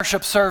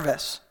worship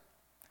service.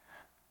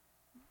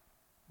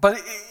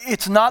 But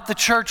it's not the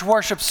church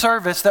worship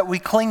service that we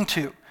cling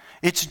to.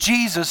 It's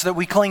Jesus that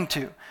we cling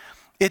to.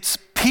 It's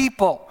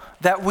people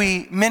that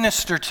we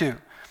minister to.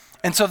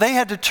 And so they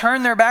had to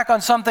turn their back on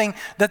something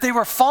that they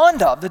were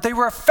fond of, that they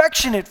were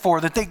affectionate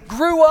for, that they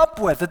grew up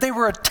with, that they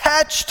were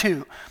attached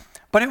to.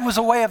 But it was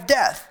a way of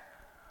death.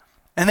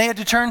 And they had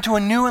to turn to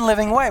a new and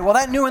living way. Well,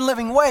 that new and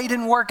living way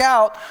didn't work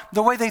out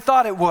the way they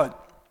thought it would,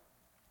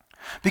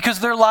 because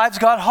their lives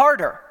got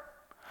harder.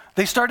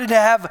 They started to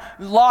have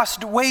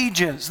lost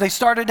wages. They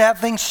started to have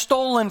things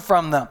stolen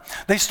from them.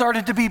 They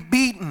started to be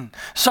beaten.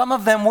 Some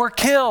of them were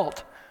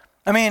killed.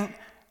 I mean,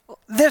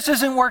 this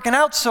isn't working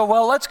out so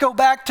well. Let's go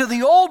back to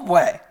the old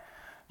way.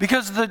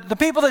 Because the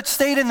people that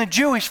stayed in the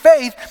Jewish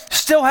faith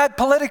still had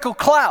political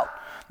clout.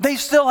 They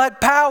still had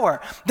power.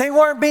 They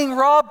weren't being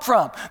robbed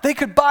from. They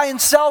could buy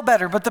and sell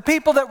better. But the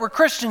people that were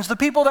Christians, the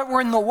people that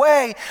were in the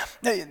way,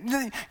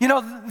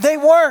 they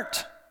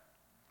weren't.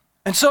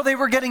 And so they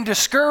were getting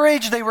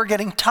discouraged. They were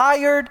getting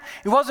tired.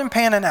 It wasn't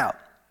panning out.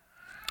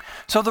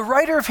 So the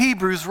writer of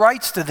Hebrews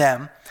writes to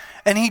them,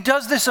 and he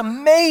does this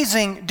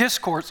amazing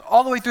discourse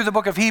all the way through the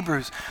book of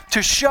Hebrews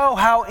to show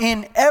how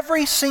in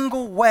every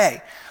single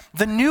way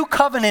the new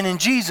covenant in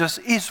Jesus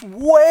is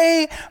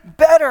way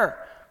better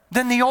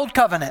than the old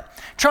covenant.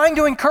 Trying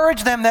to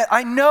encourage them that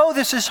I know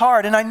this is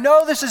hard and I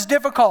know this is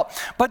difficult,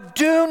 but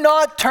do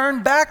not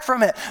turn back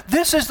from it.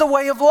 This is the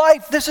way of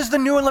life. This is the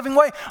new and living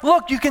way.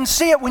 Look, you can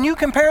see it when you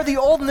compare the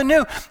old and the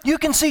new. You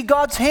can see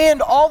God's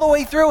hand all the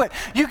way through it.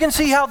 You can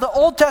see how the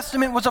Old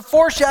Testament was a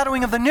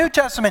foreshadowing of the New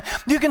Testament.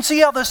 You can see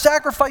how the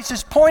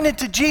sacrifices pointed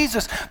to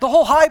Jesus, the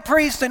whole high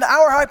priest and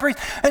our high priest,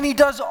 and he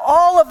does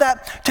all of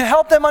that to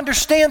help them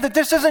understand that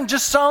this isn't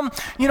just some,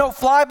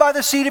 fly by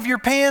the seat of your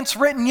pants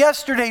written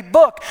yesterday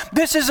book.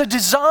 This is a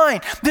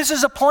design. This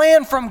is a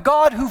plan from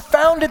God who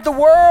founded the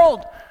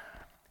world.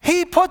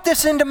 He put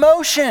this into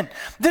motion.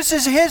 This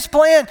is his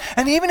plan.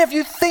 And even if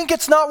you think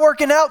it's not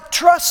working out,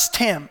 trust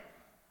him.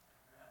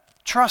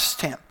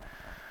 Trust him.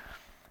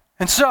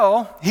 And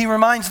so he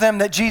reminds them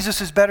that Jesus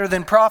is better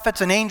than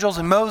prophets and angels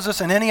and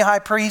Moses and any high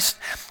priest.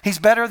 He's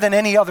better than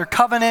any other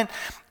covenant.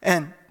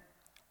 And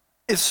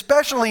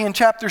especially in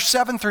chapters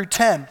 7 through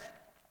 10,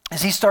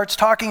 as he starts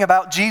talking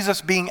about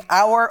Jesus being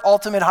our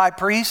ultimate high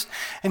priest,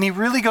 and he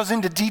really goes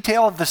into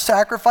detail of the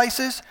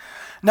sacrifices.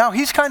 Now,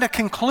 he's kind of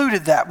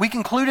concluded that. We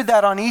concluded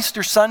that on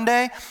Easter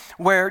Sunday,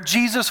 where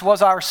Jesus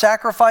was our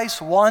sacrifice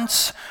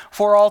once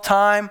for all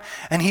time,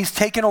 and he's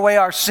taken away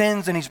our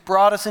sins, and he's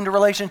brought us into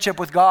relationship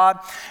with God.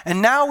 And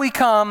now we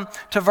come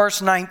to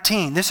verse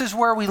 19. This is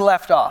where we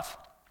left off.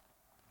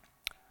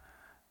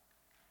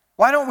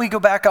 Why don't we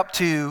go back up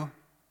to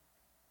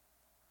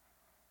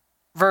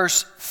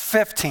verse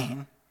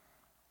 15?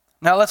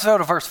 Now let's go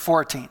to verse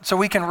 14 so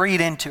we can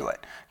read into it,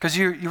 because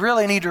you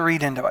really need to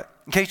read into it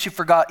in case you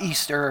forgot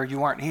Easter or you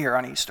weren't here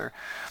on Easter.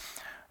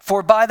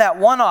 For by that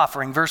one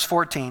offering, verse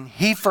 14,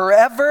 he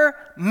forever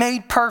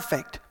made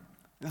perfect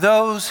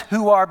those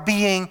who are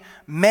being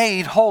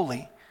made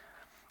holy.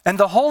 And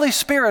the Holy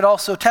Spirit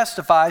also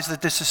testifies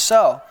that this is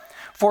so.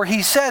 For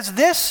he says,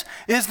 this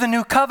is the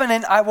new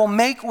covenant I will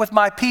make with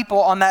my people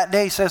on that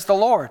day, says the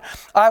Lord.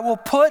 I will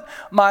put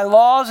my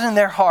laws in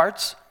their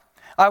hearts.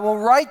 I will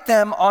write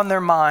them on their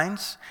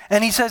minds.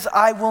 And he says,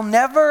 I will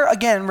never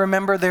again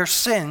remember their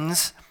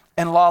sins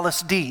and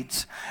lawless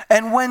deeds.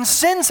 And when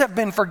sins have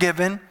been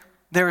forgiven,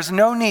 there is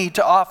no need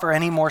to offer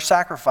any more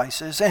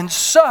sacrifices. And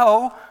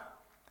so,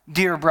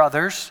 dear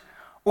brothers,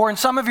 or in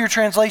some of your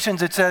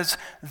translations it says,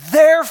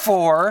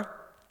 therefore,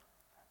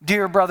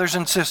 dear brothers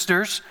and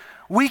sisters,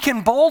 we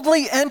can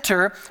boldly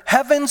enter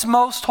heaven's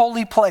most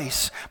holy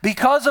place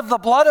because of the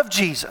blood of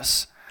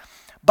Jesus.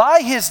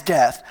 By his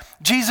death,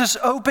 Jesus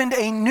opened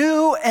a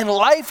new and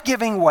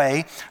life-giving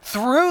way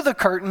through the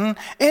curtain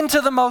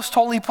into the most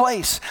holy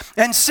place.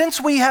 And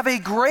since we have a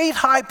great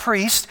high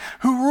priest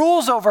who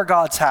rules over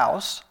God's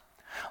house,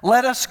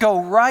 let us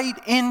go right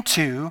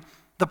into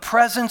the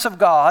presence of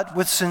God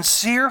with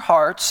sincere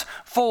hearts,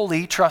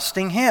 fully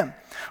trusting him.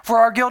 For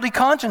our guilty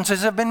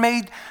consciences have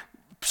been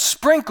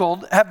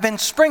sprinkled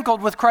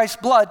with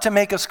Christ's blood to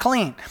make us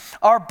clean.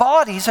 Our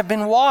bodies have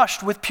been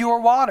washed with pure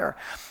water.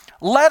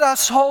 Let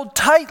us hold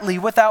tightly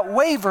without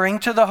wavering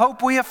to the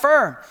hope we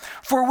affirm,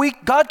 for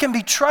God can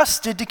be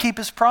trusted to keep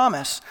his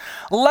promise.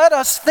 Let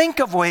us think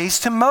of ways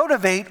to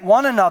motivate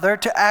one another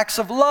to acts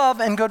of love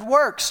and good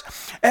works.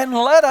 And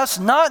let us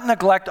not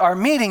neglect our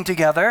meeting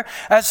together,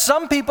 as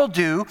some people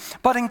do,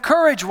 but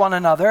encourage one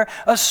another,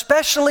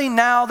 especially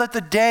now that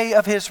the day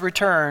of his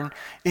return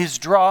is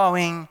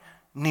drawing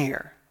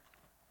near.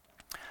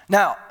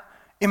 Now,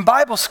 in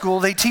Bible school,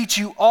 they teach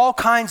you all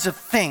kinds of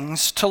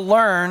things to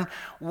learn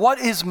what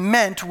is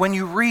meant when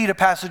you read a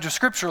passage of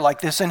Scripture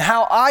like this and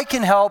how I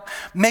can help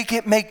make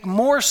it make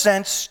more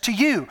sense to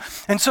you.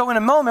 And so in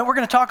a moment, we're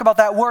going to talk about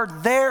that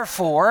word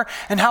therefore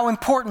and how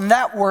important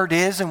that word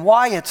is and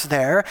why it's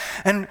there.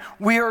 And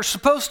we are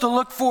supposed to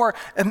look for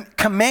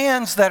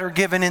commands that are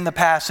given in the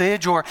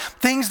passage or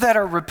things that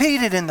are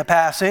repeated in the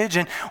passage.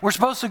 And we're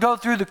supposed to go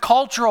through the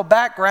cultural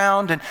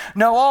background and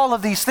know all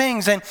of these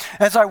things. And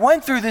as I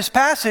went through this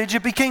passage,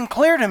 it became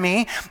clear to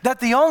me that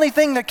the only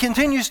thing that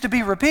continues to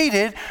be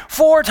repeated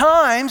 4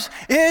 times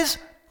is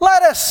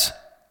lettuce.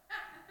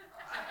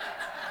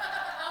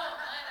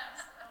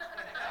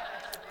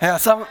 Yeah,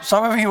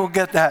 some of you will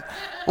get that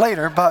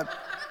later,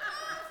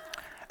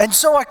 and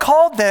so I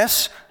called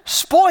this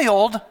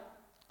spoiled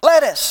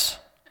lettuce.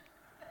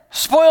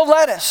 Spoiled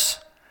lettuce.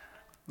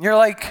 You're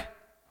like,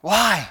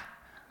 why?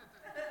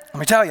 Let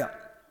me tell you.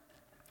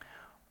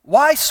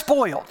 Why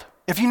spoiled?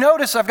 If you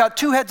notice, I've got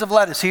 2 heads of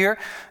lettuce here.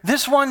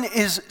 This one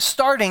is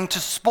starting to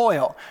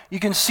spoil. You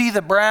can see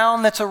the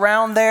brown that's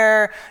around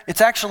there.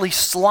 It's actually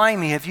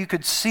slimy. If you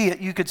could see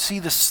it, you could see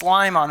the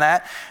slime on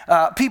that.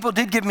 People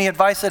did give me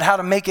advice on how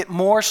to make it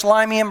more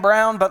slimy and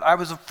brown, but I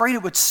was afraid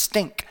it would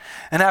stink.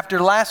 And after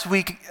last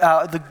week,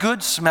 the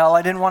good smell,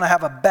 I didn't want to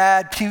have a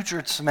bad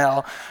putrid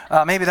smell.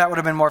 Maybe that would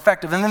have been more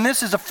effective. And then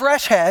this is a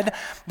fresh head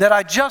that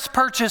I just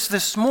purchased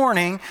this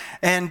morning,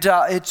 and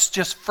it's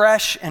just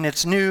fresh and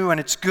it's new and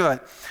it's good.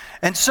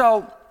 And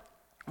so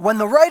when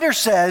the writer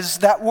says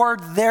that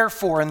word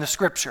therefore in the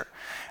Scripture,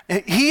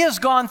 he has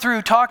gone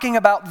through talking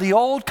about the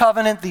old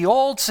covenant, the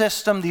old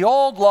system, the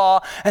old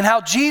law, and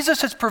how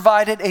Jesus has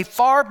provided a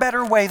far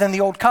better way than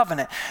the old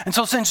covenant. And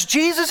so since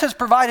Jesus has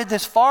provided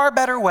this far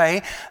better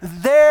way,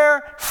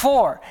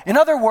 therefore, in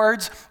other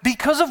words,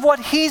 because of what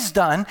he's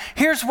done,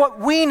 here's what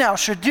we now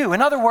should do.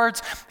 In other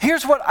words,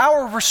 here's what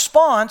our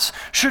response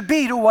should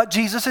be to what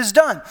Jesus has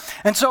done.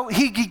 And so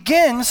he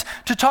begins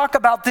to talk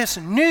about this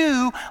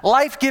new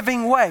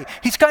life-giving way.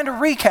 He's kind of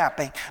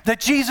recapping that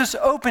Jesus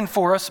opened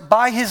for us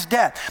by his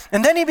death.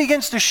 And then he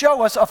begins to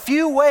show us a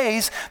few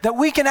ways that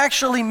we can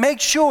actually make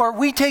sure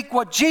we take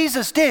what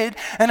Jesus did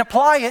and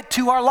apply it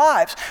to our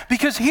lives.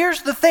 Because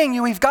here's the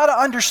thing we've got to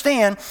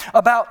understand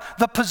about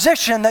the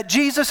position that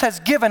Jesus has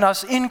given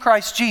us in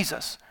Christ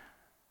Jesus.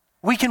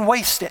 We can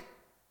waste it.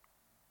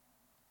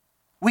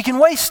 We can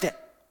waste it.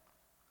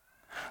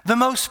 The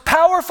most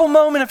powerful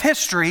moment of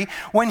history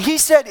when he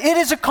said it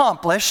is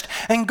accomplished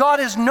and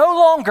God is no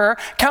longer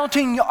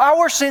counting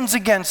our sins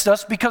against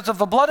us because of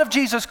the blood of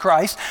Jesus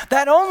Christ,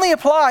 that only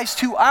applies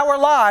to our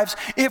lives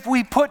if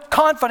we put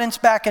confidence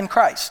back in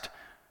Christ.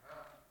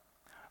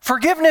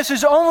 Forgiveness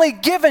is only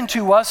given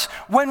to us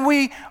when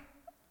we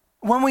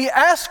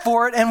ask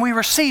for it and we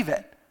receive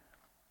it.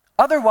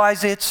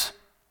 Otherwise, it's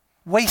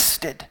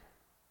wasted.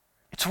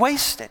 It's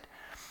wasted.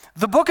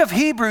 The book of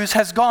Hebrews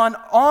has gone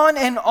on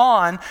and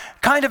on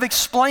kind of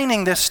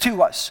explaining this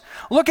to us.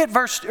 Look at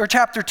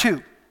chapter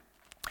 2.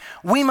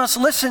 We must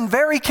listen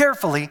very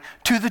carefully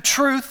to the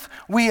truth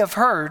we have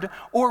heard,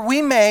 or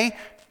we may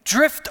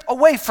drift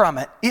away from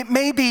it. It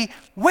may be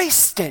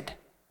wasted.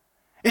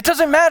 It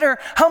doesn't matter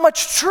how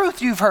much truth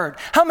you've heard,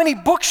 how many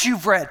books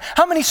you've read,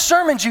 how many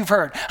sermons you've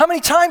heard, how many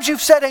times you've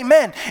said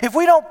amen. If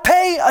we don't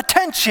pay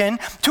attention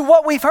to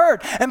what we've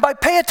heard, and by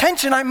pay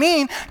attention I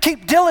mean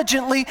keep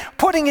diligently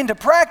putting into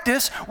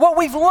practice what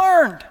we've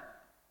learned.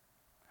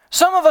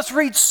 Some of us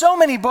read so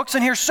many books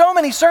and hear so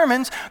many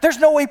sermons, there's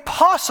no way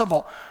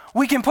possible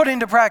we can put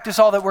into practice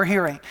all that we're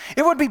hearing.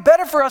 It would be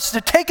better for us to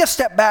take a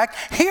step back,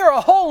 hear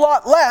a whole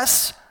lot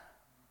less.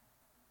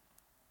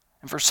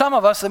 And for some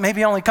of us that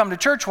maybe only come to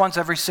church once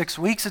every 6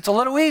 weeks, it's a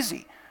little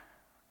easy.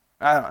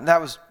 I don't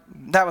know,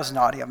 that was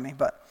naughty of me,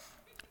 but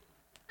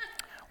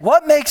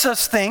what makes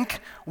us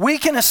think we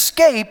can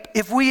escape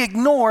if we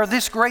ignore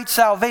this great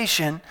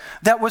salvation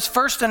that was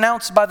first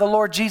announced by the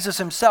Lord Jesus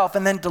himself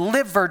and then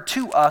delivered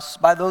to us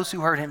by those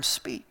who heard him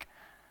speak?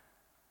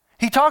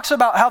 He talks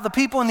about how the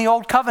people in the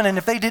old covenant,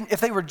 if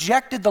they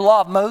rejected the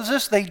law of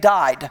Moses, they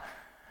died.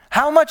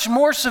 How much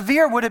more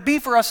severe would it be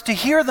for us to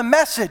hear the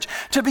message,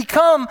 to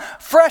become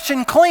fresh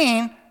and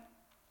clean,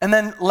 and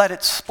then let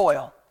it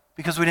spoil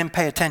because we didn't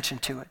pay attention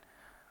to it?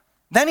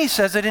 Then he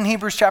says it in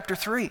Hebrews chapter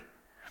 3.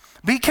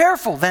 Be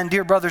careful then,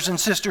 dear brothers and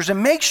sisters,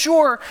 and make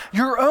sure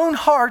your own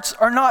hearts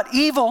are not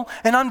evil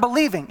and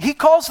unbelieving. He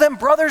calls them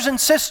brothers and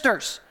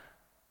sisters.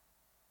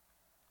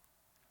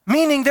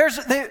 Meaning there's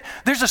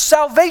a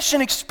salvation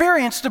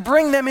experience to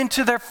bring them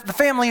into the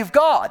family of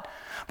God.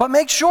 But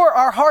make sure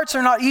our hearts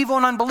are not evil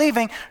and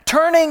unbelieving,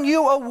 turning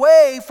you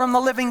away from the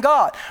living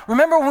God.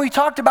 Remember when we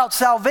talked about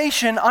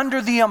salvation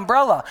under the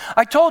umbrella?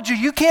 I told you,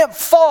 you can't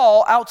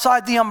fall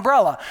outside the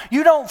umbrella.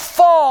 You don't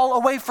fall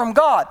away from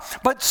God.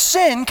 But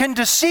sin can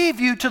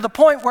deceive you to the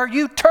point where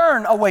you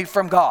turn away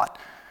from God.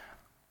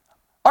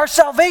 Our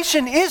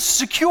salvation is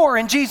secure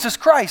in Jesus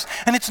Christ,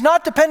 and it's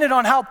not dependent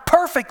on how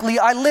perfectly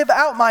I live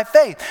out my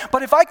faith.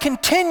 But if I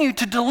continue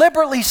to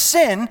deliberately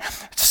sin,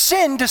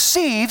 sin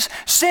deceives,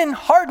 sin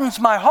hardens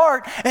my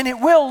heart, and it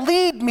will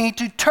lead me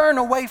to turn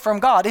away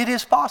from God. It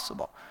is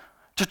possible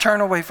to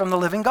turn away from the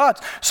living God.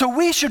 So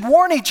we should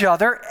warn each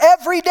other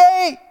every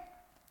day.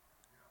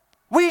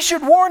 We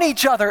should warn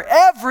each other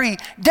every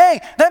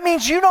day. That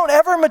means you don't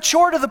ever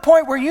mature to the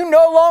point where you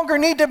no longer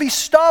need to be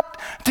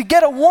stopped to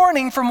get a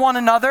warning from one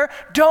another.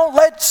 Don't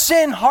let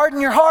sin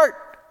harden your heart.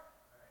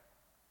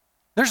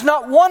 There's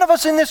not one of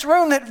us in this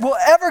room that will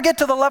ever get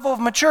to the level of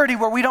maturity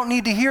where we don't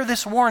need to hear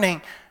this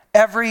warning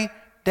every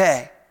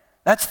day.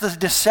 That's the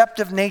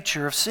deceptive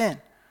nature of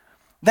sin.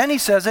 Then he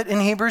says it in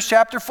Hebrews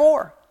chapter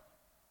 4.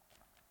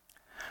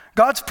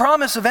 God's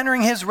promise of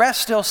entering his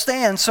rest still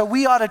stands, so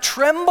we ought to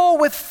tremble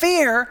with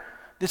fear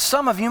that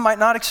some of you might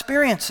not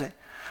experience it.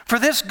 For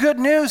this good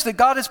news that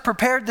God has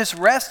prepared this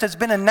rest has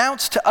been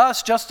announced to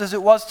us just as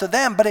it was to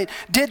them, but it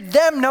did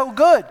them no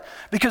good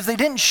because they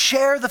didn't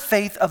share the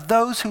faith of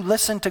those who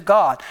listen to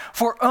God.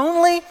 For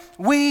only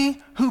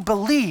we who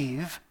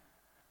believe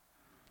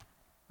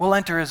will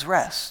enter his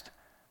rest.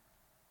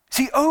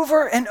 See,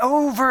 over and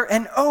over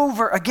and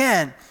over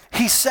again,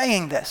 he's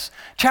saying this.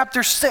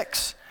 Chapter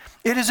 6.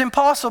 It is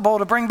impossible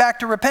to bring back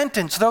to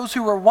repentance those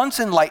who were once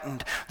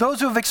enlightened, those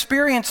who have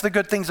experienced the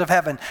good things of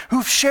heaven,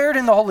 who've shared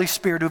in the Holy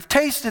Spirit, who've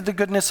tasted the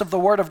goodness of the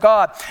Word of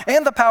God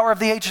and the power of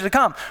the age to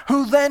come,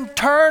 who then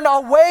turn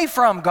away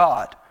from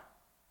God.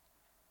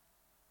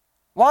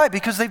 Why?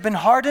 Because they've been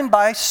hardened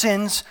by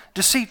sin's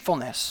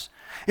deceitfulness.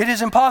 It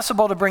is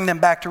impossible to bring them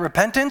back to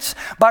repentance.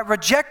 By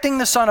rejecting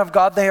the Son of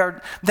God, they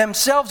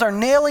themselves are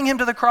nailing him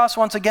to the cross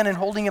once again and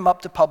holding him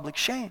up to public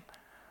shame.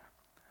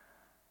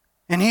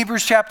 In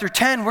Hebrews chapter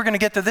 10, we're going to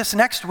get to this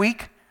next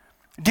week.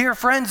 Dear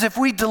friends, if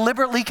we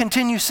deliberately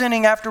continue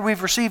sinning after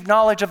we've received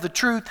knowledge of the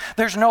truth,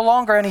 there's no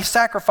longer any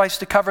sacrifice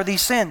to cover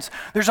these sins.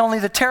 There's only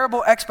the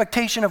terrible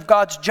expectation of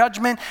God's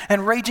judgment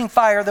and raging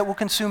fire that will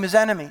consume his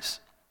enemies.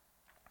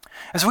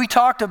 As we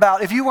talked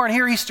about, if you weren't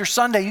here Easter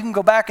Sunday, you can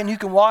go back and you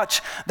can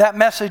watch that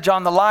message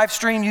on the live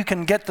stream. You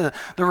can get the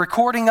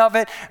recording of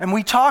it. And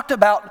we talked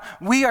about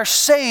we are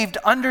saved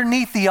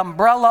underneath the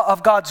umbrella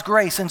of God's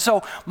grace. And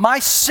so my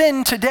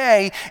sin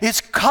today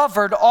is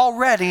covered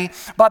already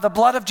by the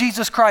blood of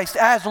Jesus Christ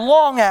as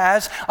long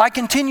as I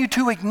continue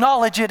to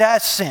acknowledge it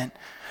as sin.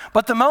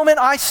 But the moment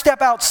I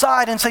step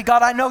outside and say,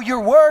 God, I know your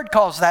word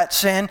calls that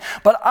sin,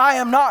 but I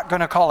am not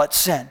going to call it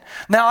sin.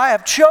 Now I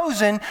have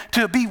chosen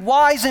to be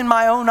wise in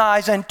my own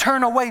eyes and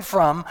turn away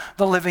from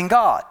the living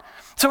God.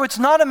 So it's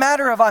not a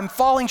matter of I'm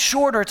falling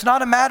short or it's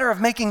not a matter of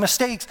making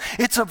mistakes.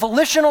 It's a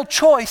volitional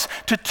choice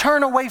to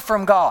turn away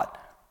from God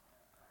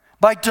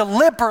by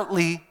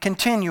deliberately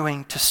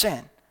continuing to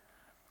sin.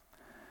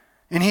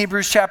 In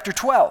Hebrews chapter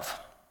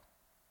 12,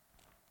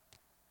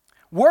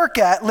 work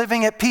at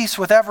living at peace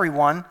with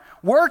everyone.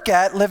 Work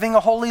at living a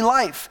holy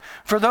life,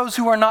 for those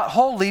who are not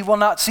holy will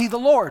not see the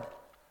Lord.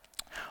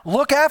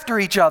 Look after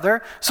each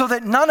other so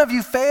that none of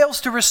you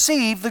fails to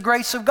receive the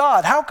grace of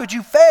God. How could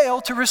you fail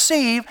to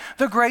receive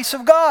the grace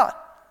of God?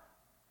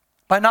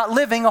 By not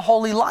living a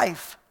holy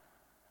life.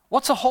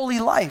 What's a holy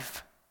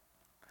life?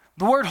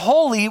 The word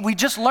holy, we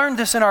just learned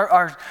this in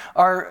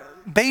our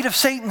Bait of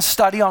Satan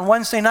study on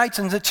Wednesday nights,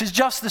 and it's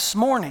just this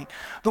morning.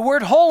 The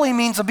word holy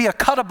means to be a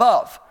cut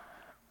above.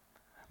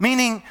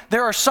 Meaning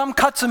there are some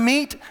cuts of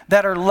meat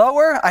that are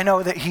lower. I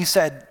know that he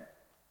said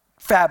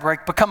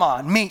fabric, but come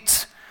on,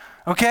 meats.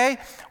 Okay?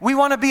 We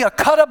want to be a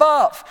cut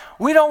above.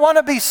 We don't want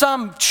to be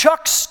some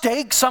chuck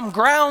steak, some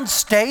ground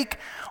steak.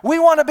 We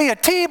want to be a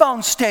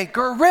T-bone steak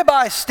or a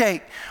ribeye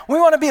steak. We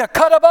want to be a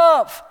cut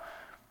above.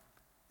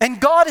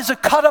 And God is a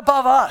cut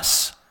above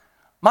us.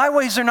 My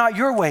ways are not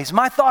your ways.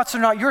 My thoughts are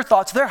not your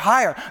thoughts. They're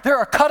higher. They're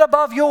a cut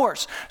above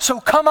yours. So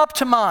come up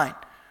to mine.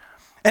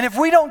 And if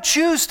we don't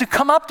choose to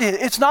come up to it,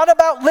 it's not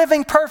about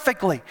living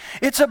perfectly.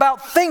 It's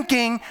about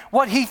thinking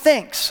what he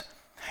thinks.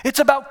 It's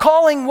about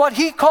calling what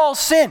he calls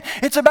sin.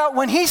 It's about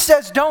when he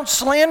says don't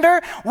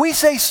slander, we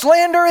say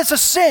slander is a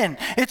sin.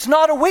 It's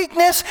not a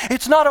weakness.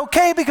 It's not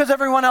okay because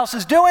everyone else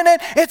is doing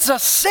it. It's a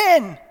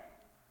sin.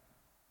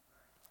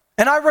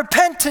 And I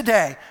repent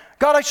today.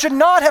 God, I should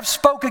not have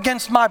spoke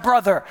against my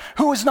brother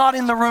who is not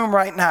in the room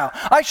right now.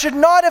 I should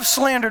not have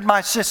slandered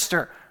my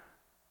sister.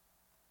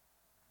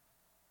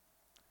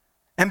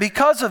 And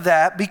because of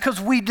that, because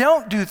we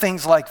don't do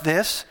things like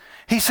this,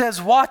 he says,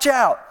 watch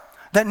out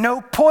that no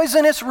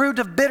poisonous root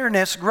of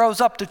bitterness grows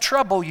up to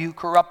trouble you,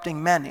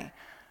 corrupting many.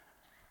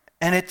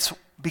 And it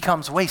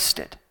becomes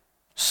wasted,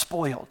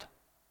 spoiled.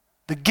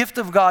 The gift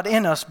of God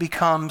in us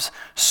becomes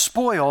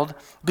spoiled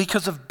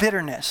because of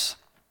bitterness.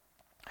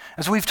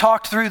 As we've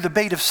talked through the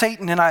bait of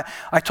Satan, and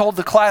I told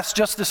the class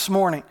just this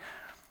morning,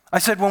 I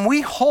said, when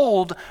we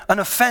hold an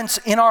offense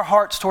in our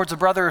hearts towards a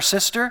brother or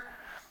sister,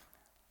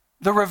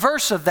 the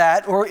reverse of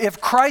that, or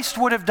if Christ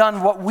would have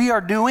done what we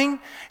are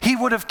doing, he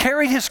would have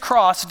carried his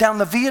cross down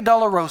the Via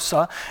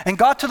Dolorosa and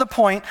got to the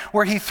point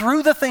where he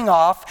threw the thing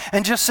off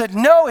and just said,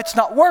 no, it's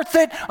not worth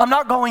it. I'm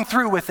not going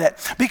through with it.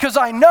 Because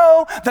I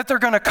know that they're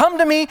going to come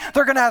to me,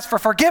 they're going to ask for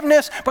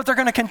forgiveness, but they're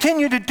going to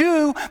continue to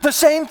do the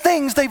same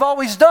things they've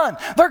always done.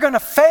 They're going to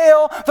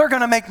fail, they're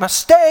going to make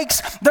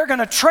mistakes, they're going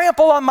to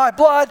trample on my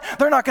blood,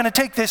 they're not going to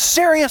take this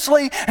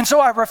seriously, and so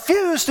I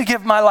refuse to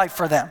give my life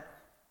for them.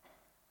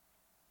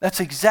 That's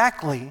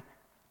exactly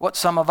what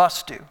some of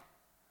us do.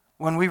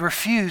 when we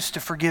refuse to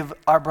forgive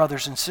our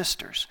brothers and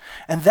sisters.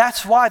 And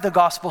that's why the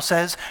gospel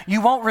says you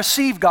won't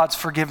receive God's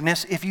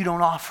forgiveness if you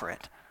don't offer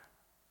it.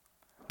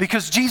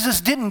 Because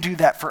Jesus didn't do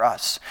that for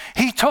us.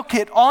 He took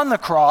it on the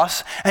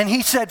cross and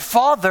he said,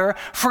 Father,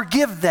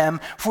 forgive them,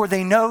 for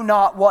they know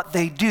not what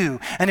they do.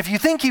 And if you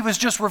think he was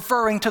just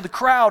referring to the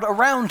crowd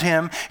around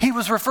him, he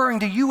was referring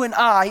to you and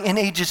I in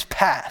ages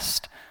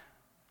past.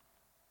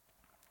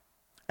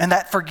 And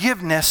that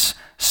forgiveness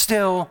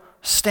still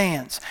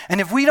stands. And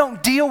if we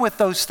don't deal with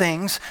those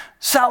things,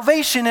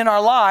 salvation in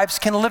our lives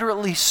can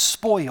literally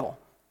spoil.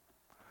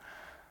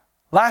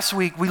 Last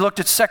week, we looked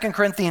at 2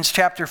 Corinthians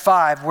chapter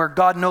 5, where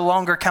God no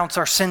longer counts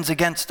our sins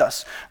against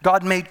us.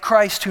 God made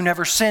Christ, who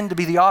never sinned, to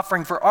be the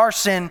offering for our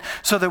sin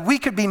so that we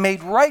could be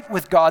made right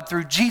with God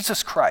through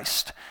Jesus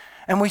Christ.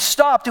 And we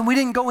stopped, and we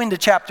didn't go into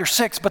chapter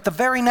 6, but the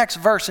very next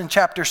verse in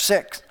chapter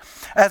 6.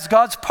 As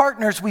God's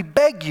partners, we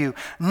beg you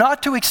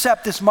not to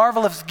accept this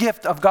marvelous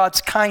gift of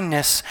God's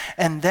kindness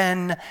and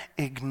then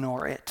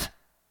ignore it.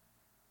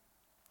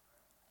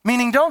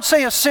 Meaning, don't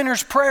say a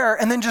sinner's prayer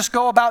and then just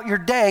go about your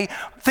day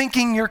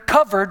thinking you're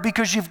covered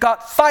because you've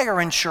got fire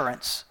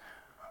insurance.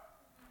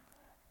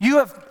 You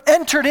have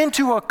entered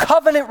into a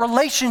covenant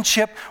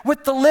relationship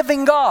with the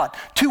living God,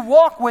 to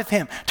walk with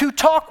him, to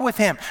talk with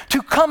him,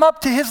 to come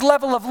up to his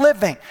level of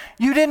living.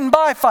 You didn't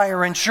buy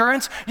fire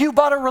insurance, you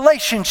bought a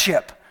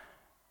relationship.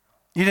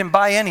 You didn't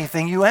buy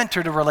anything, you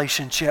entered a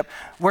relationship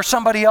where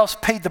somebody else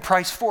paid the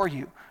price for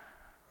you.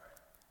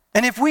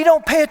 And if we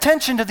don't pay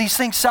attention to these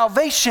things,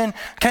 salvation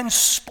can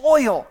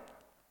spoil.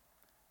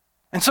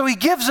 And so he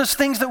gives us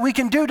things that we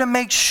can do to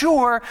make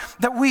sure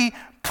that we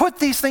put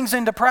these things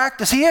into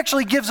practice. He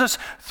actually gives us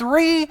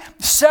 3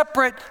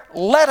 separate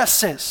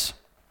lettuces.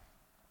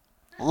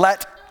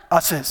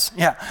 Let-uses.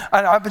 Yeah,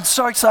 I've been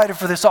so excited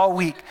for this all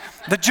week.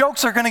 The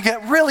jokes are going to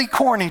get really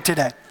corny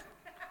today.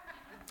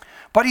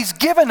 But he's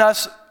given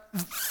us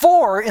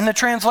 4 in the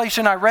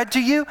translation I read to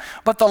you,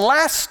 but the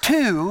last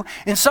 2,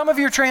 in some of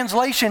your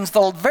translations,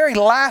 the very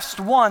last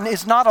one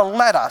is not a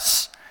let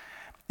us.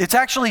 It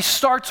actually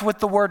starts with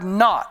the word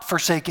not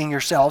forsaking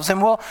yourselves,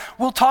 and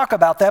we'll talk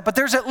about that, but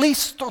there's at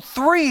least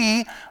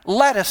 3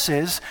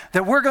 lettuces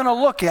that we're going to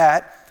look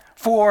at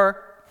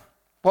for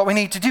what we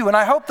need to do. And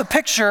I hope the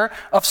picture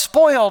of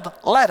spoiled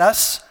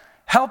lettuce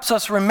helps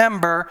us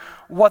remember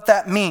what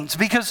that means,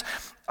 because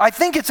I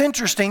think it's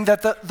interesting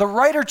that the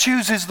writer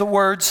chooses the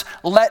words,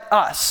 let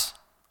us.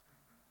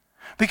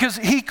 Because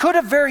he could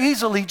have very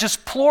easily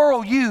just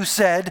plural you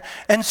said,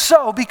 and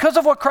so because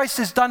of what Christ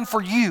has done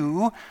for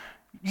you,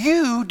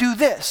 you do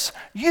this,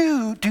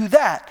 you do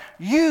that,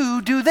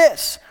 you do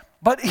this.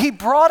 But he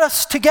brought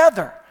us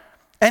together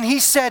and he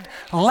said,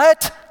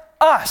 let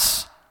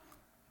us.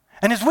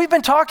 And as we've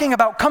been talking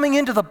about coming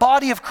into the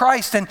body of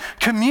Christ and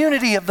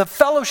community of the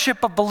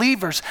fellowship of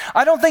believers,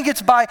 I don't think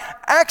it's by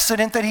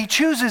accident that he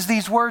chooses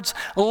these words,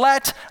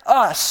 let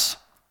us.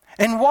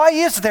 And why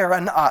is there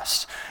an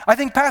us? I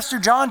think Pastor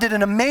John did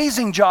an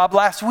amazing job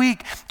last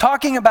week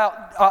talking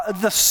about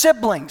the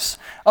siblings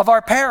of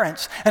our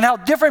parents and how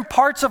different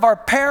parts of our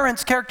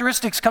parents'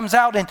 characteristics comes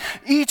out in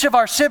each of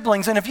our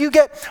siblings. And if you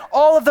get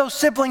all of those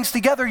siblings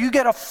together, you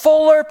get a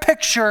fuller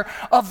picture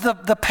of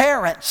the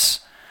parents.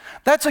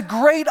 That's a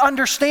great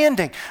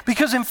understanding,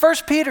 because in 1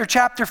 Peter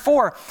chapter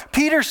 4,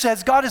 Peter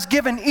says God has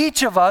given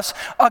each of us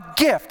a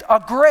gift, a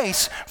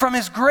grace from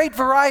his great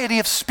variety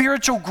of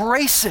spiritual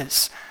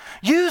graces.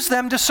 Use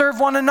them to serve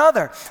one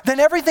another. Then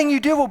everything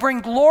you do will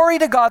bring glory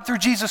to God through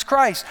Jesus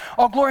Christ.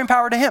 All glory and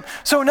power to him.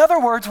 So in other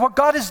words, what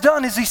God has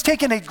done is he's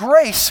taken a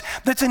grace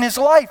that's in his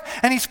life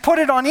and he's put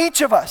it on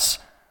each of us.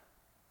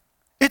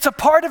 It's a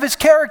part of his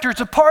character. It's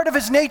a part of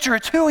his nature.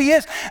 It's who he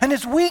is. And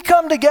as we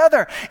come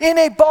together in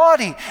a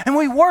body and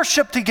we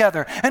worship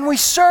together and we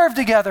serve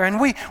together and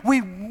we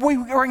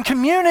are in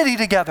community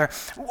together,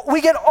 we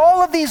get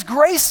all of these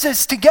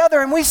graces together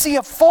and we see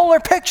a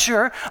fuller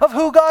picture of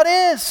who God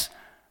is.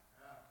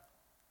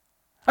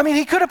 I mean,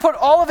 he could have put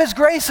all of his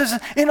graces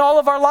in all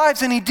of our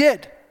lives, and he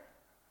did.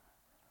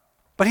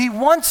 But he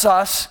wants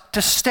us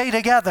to stay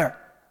together.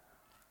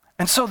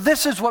 And so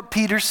this is what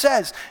Peter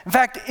says. In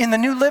fact, in the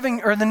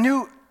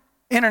New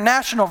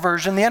International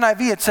Version, the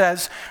NIV, it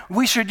says,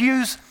 we should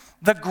use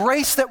the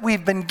grace that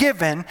we've been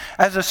given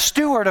as a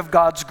steward of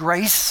God's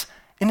grace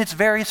in its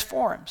various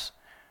forms.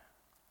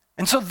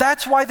 And so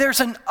that's why there's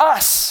an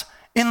us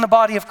in the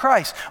body of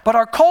Christ. But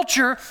our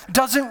culture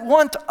doesn't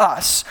want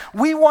us.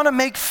 We want to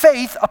make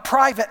faith a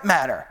private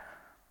matter.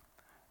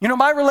 You know,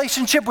 my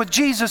relationship with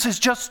Jesus is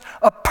just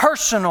a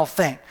personal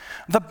thing.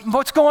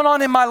 What's going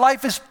on in my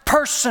life is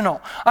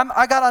personal.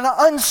 I got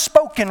an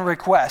unspoken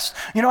request.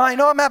 You know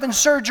I'm having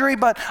surgery,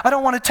 but I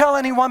don't want to tell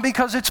anyone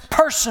because it's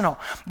personal.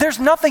 There's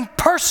nothing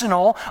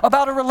personal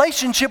about a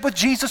relationship with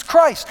Jesus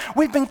Christ.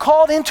 We've been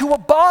called into a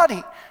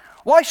body.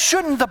 Why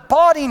shouldn't the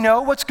body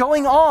know what's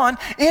going on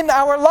in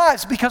our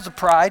lives? Because of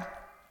pride.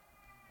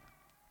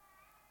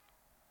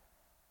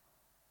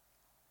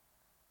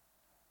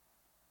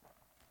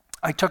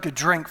 I took a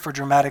drink for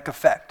dramatic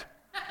effect.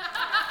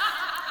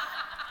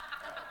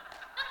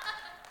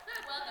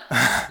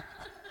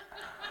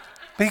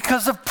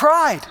 Because of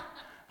pride.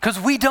 because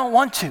we don't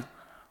want to.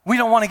 We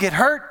don't want to get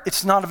hurt.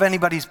 It's not of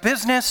anybody's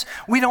business.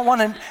 We don't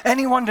want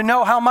anyone to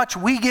know how much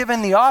we give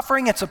in the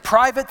offering. It's a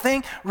private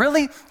thing.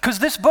 Really? Because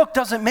this book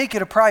doesn't make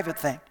it a private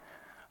thing.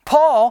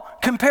 Paul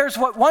compares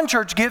what one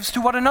church gives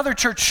to what another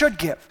church should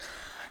give.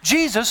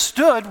 Jesus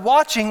stood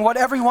watching what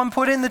everyone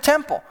put in the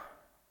temple.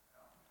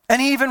 And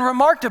he even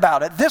remarked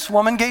about it. This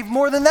woman gave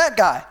more than that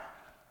guy.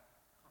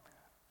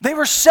 They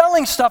were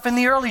selling stuff in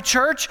the early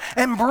church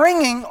and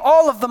bringing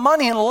all of the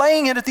money and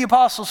laying it at the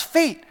apostles'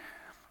 feet.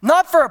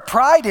 Not for a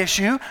pride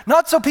issue,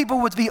 not so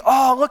people would be,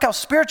 oh, look how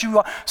spiritual you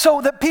are, so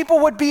that people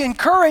would be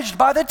encouraged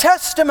by the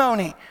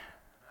testimony.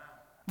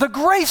 The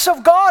grace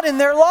of God in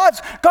their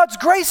lives. God's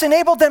grace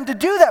enabled them to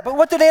do that. But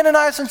what did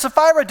Ananias and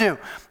Sapphira do?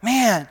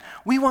 Man,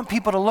 we want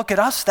people to look at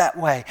us that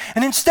way.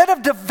 And instead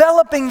of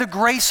developing the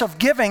grace of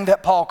giving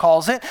that Paul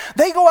calls it,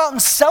 they go out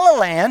and sell a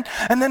land,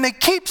 and then they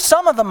keep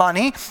some of the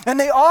money, and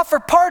they offer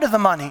part of the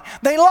money.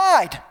 They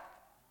lied.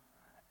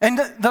 And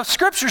the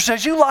scripture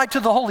says you lied to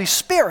the Holy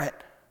Spirit.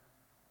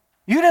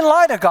 You didn't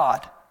lie to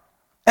God.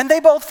 And they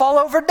both fall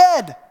over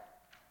dead.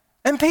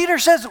 And Peter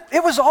says,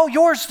 it was all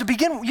yours to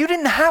begin with. You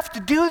didn't have to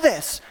do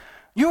this.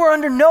 You were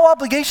under no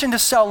obligation to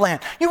sell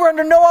land. You were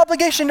under no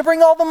obligation to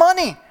bring all the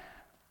money.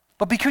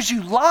 But because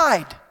you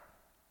lied,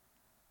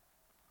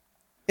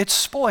 it's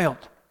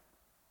spoiled.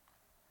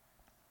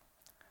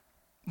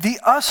 The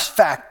us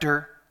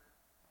factor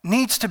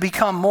needs to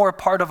become more a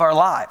part of our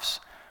lives.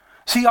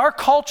 See, our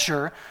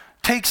culture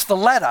takes the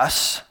let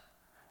us,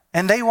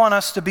 and they want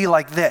us to be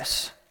like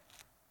this.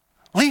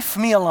 Leave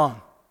me alone.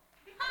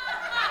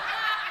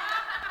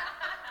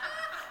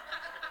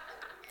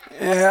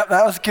 Yeah,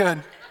 that was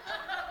good.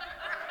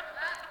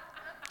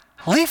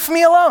 Leave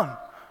me alone.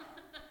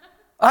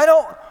 I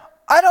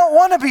don't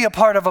want to be a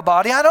part of a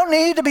body. I don't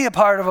need to be a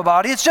part of a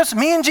body. It's just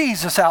me and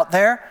Jesus out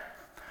there.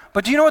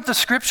 But do you know what the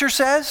scripture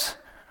says?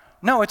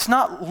 No, it's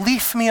not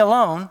leave me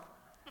alone.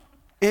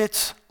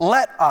 It's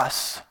let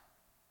us.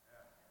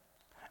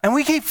 And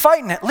we keep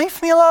fighting it. Leave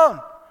me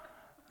alone.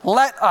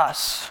 Let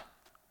us.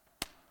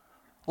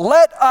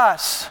 Let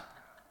us.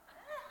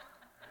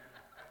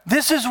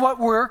 This is what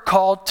we're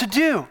called to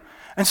do.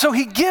 And so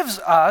he gives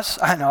us,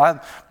 I know,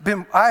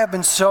 I have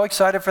been so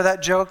excited for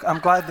that joke. I'm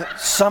glad that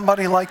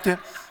somebody liked it.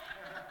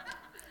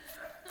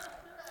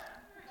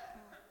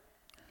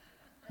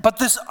 But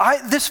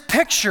this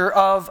picture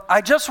of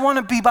I just want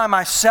to be by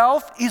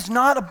myself is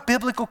not a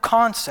biblical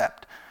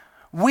concept.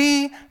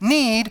 We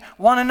need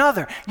one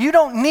another. You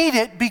don't need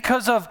it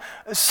because of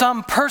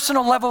some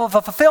personal level of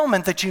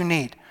fulfillment that you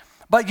need.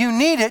 But you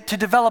need it to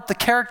develop the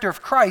character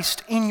of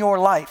Christ in your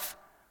life.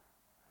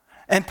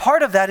 And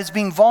part of that is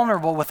being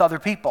vulnerable with other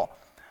people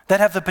that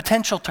have the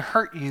potential to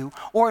hurt you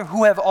or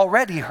who have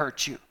already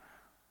hurt you.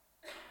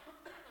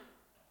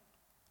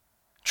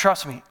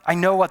 Trust me, I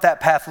know what that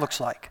path looks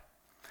like.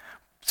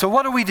 So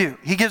what do?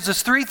 He gives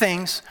us three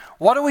things.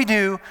 What do we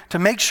do to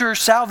make sure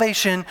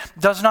salvation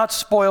does not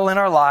spoil in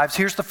our lives?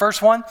 Here's the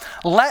first one.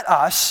 Let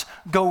us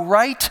go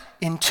right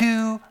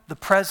into the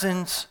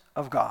presence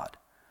of God.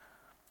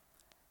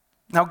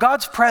 Now,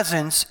 God's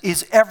presence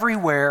is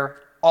everywhere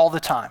all the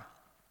time.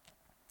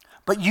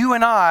 But you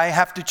and I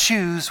have to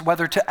choose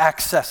whether to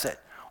access it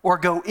or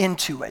go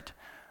into it.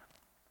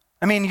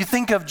 I mean, you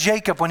think of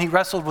Jacob when he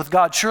wrestled with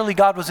God. Surely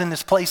God was in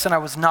this place and I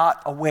was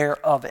not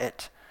aware of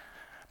it.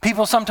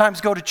 People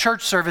sometimes go to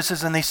church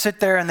services and they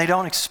sit there and they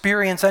don't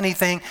experience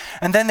anything.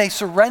 And then they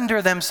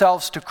surrender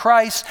themselves to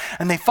Christ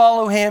and they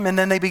follow him and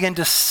then they begin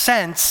to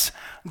sense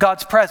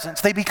God's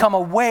presence. They become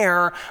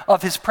aware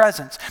of his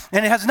presence.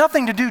 And it has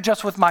nothing to do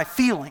just with my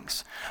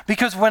feelings.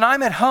 Because when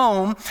I'm at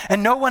home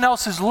and no one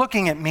else is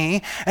looking at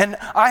me and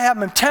I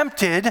am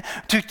tempted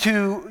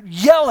to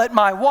yell at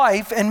my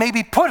wife and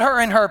maybe put her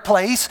in her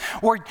place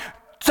or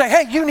say,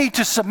 hey, you need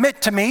to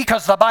submit to me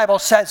because the Bible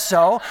says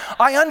so.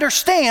 I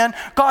understand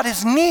God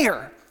is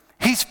near.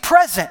 He's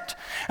present.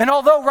 And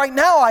although right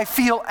now I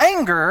feel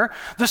anger,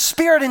 the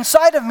spirit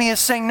inside of me is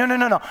saying,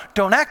 no.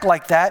 Don't act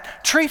like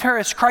that. Treat her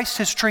as Christ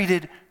has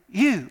treated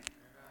you.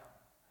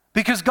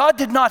 Because God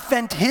did not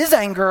vent his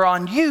anger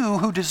on you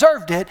who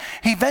deserved it.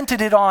 He vented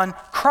it on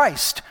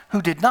Christ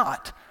who did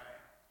not.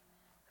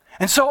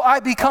 And so I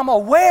become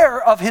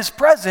aware of his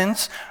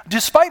presence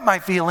despite my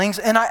feelings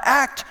and I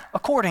act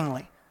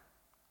accordingly.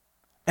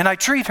 And I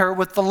treat her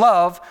with the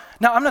love.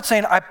 Now, I'm not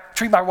saying I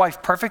treat my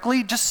wife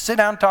perfectly. Just sit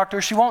down and talk to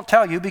her. She won't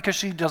tell you because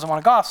she doesn't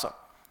want to gossip.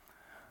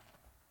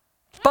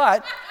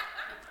 But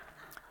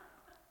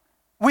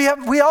we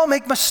all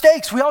make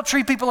mistakes. We all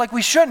treat people like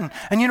we shouldn't.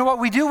 And you know what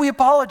we do? We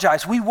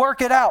apologize. We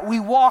work it out.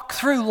 We walk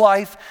through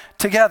life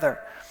together.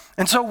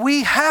 And so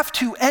we have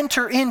to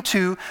enter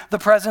into the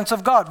presence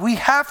of God. We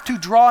have to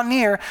draw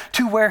near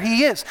to where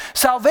he is.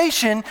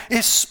 Salvation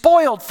is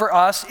spoiled for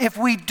us if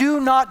we do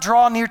not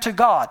draw near to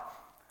God.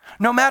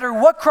 No matter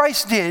what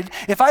Christ did,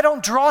 if I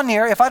don't draw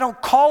near, if I don't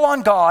call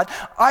on God,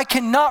 I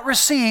cannot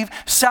receive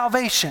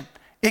salvation.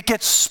 It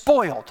gets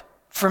spoiled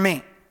for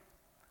me.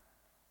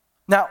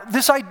 Now,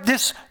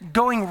 this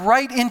going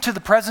right into the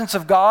presence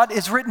of God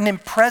is written in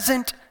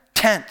present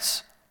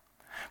tense.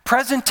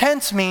 Present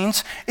tense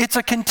means it's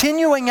a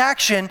continuing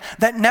action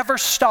that never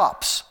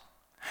stops.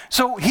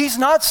 So he's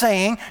not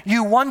saying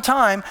you one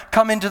time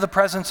come into the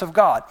presence of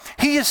God.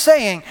 He is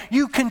saying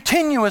you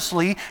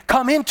continuously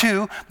come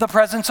into the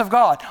presence of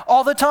God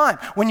all the time.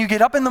 When you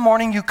get up in the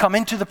morning, you come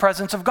into the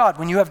presence of God.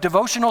 When you have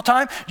devotional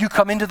time, you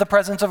come into the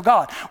presence of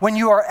God. When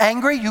you are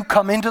angry, you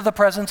come into the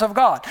presence of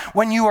God.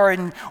 When you are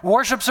in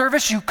worship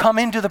service, you come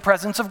into the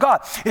presence of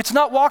God. It's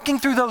not walking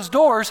through those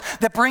doors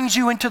that brings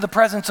you into the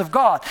presence of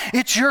God.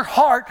 It's your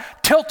heart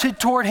tilted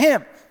toward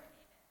Him.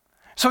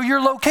 So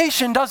your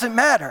location doesn't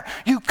matter.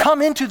 You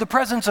come into the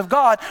presence of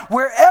God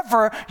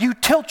wherever you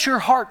tilt your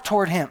heart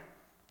toward Him.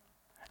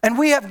 And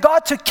we have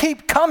got to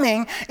keep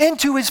coming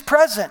into His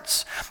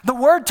presence. The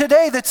word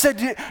today that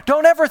said,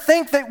 don't ever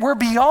think that we're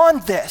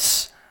beyond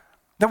this,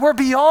 that we're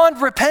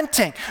beyond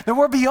repenting, that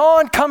we're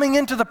beyond coming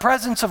into the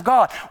presence of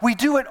God. We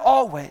do it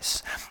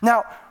always.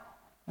 Now,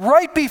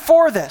 right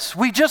before this,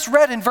 we just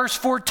read in verse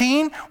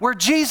 14 where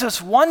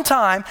Jesus one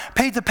time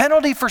paid the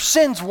penalty for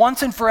sins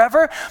once and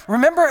forever.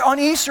 Remember on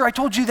Easter, I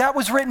told you that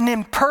was written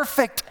in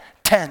perfect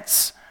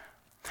tense.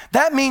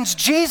 That means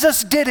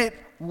Jesus did it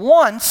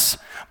once,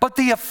 but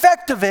the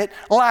effect of it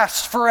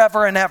lasts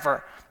forever and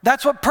ever.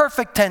 That's what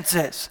perfect tense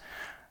is.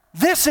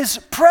 This is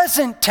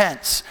present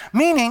tense,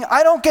 meaning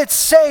I don't get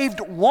saved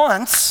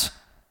once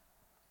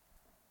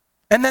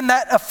and then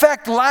that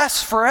effect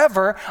lasts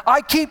forever.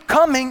 I keep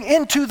coming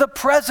into the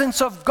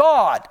presence of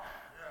God.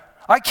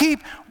 I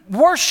keep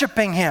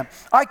worshiping Him.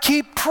 I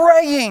keep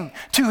praying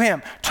to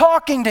Him,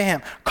 talking to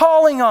Him,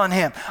 calling on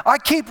Him. I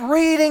keep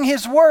reading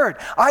His Word.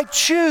 I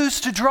choose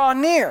to draw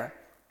near.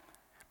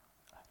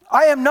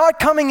 I am not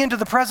coming into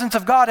the presence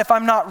of God if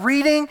I'm not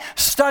reading,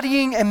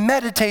 studying, and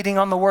meditating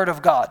on the Word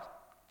of God.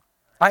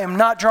 I am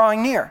not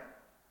drawing near.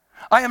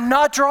 I am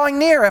not drawing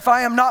near if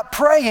I am not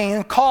praying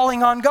and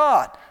calling on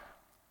God.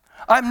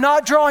 I'm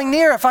not drawing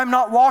near if I'm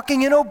not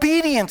walking in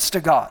obedience to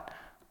God.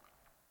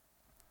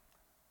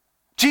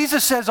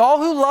 Jesus says, all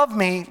who love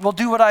me will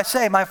do what I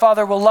say. My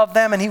Father will love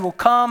them and He will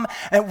come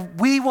and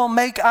we will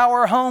make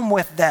our home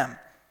with them.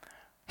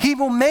 He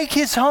will make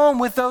His home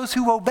with those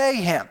who obey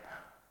Him.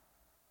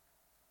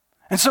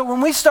 And so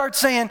when we start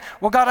saying,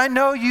 well, God, I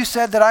know you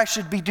said that I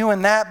should be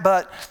doing that,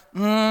 but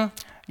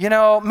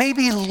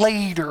maybe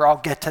later I'll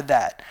get to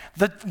that.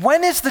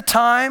 When is the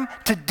time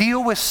to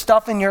deal with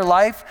stuff in your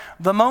life?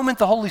 The moment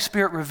the Holy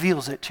Spirit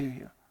reveals it to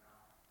you.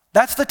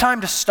 That's the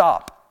time to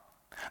stop.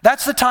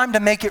 That's the time to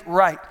make it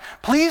right.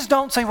 Please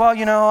don't say, well,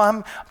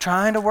 I'm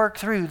trying to work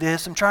through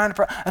this. And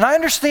I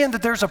understand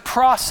that there's a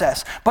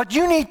process, but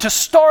you need to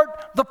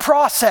start the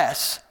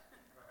process.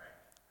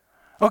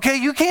 Okay,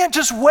 you can't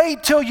just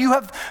wait till you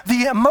have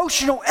the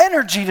emotional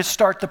energy to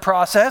start the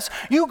process.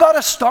 You got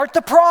to start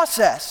the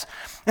process.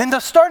 And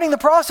starting the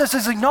process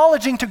is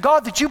acknowledging to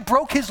God that you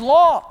broke His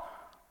law.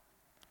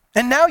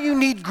 And now you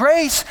need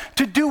grace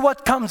to do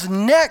what comes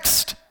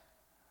next.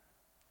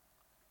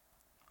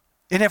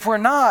 And if we're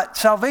not,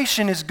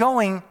 salvation is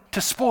going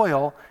to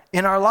spoil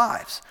in our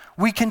lives.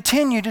 We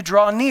continue to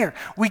draw near.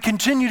 We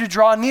continue to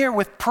draw near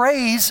with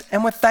praise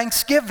and with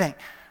thanksgiving.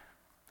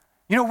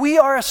 We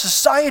are a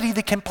society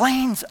that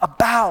complains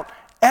about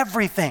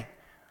everything.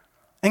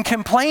 And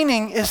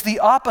complaining is the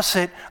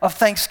opposite of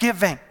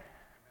thanksgiving.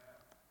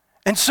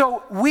 And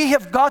so we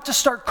have got to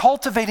start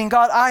cultivating,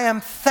 God, I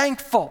am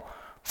thankful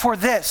for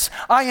this.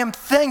 I am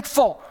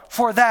thankful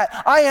for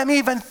that. I am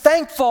even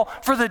thankful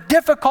for the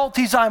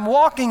difficulties I'm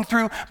walking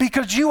through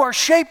because you are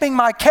shaping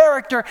my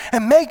character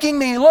and making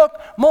me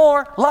look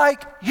more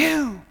like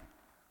you.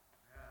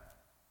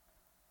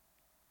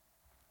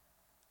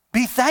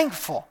 Be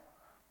thankful.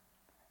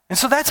 And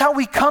so that's how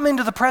we come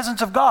into the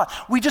presence of God.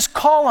 We just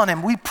call on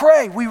Him. We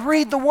pray. We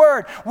read the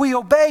Word. We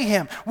obey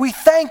Him. We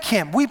thank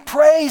Him. We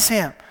praise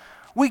Him.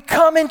 We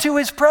come into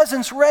His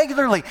presence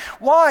regularly.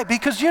 Why?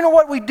 Because you know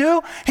what we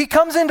do? He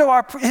comes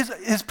into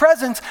His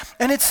presence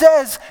and it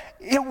says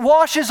it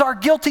washes our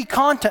guilty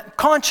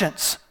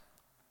conscience.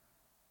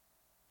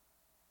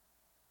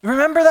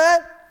 Remember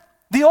that?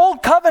 The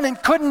old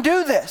covenant couldn't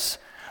do this.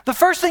 The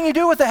first thing you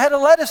do with a head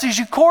of lettuce is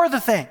you core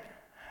the thing.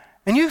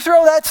 And you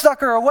throw that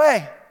sucker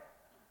away.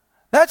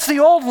 That's the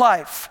old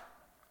life.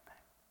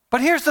 But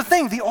here's the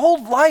thing, the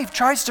old life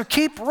tries to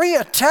keep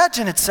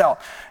reattaching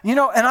itself. And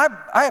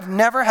I have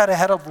never had a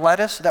head of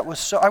lettuce that was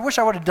so, I wish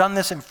I would have done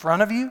this in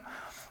front of you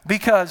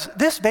because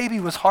this baby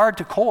was hard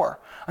to core.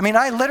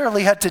 I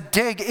literally had to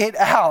dig it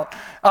out.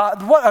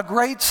 What a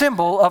great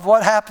symbol of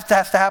what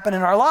has to happen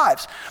in our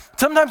lives.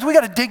 Sometimes we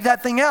got to dig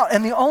that thing out.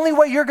 And the only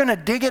way you're going to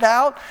dig it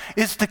out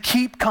is to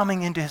keep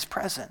coming into His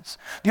presence.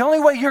 The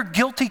only way your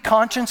guilty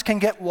conscience can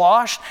get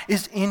washed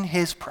is in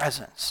His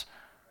presence.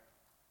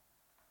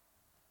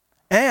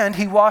 And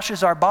He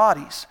washes our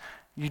bodies.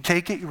 You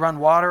take it, you run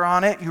water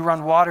on it, you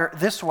run water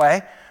this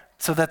way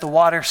so that the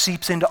water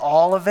seeps into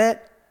all of it.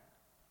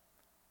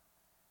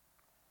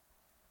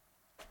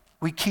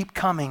 We keep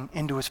coming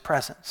into His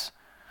presence.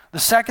 The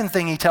second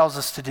thing He tells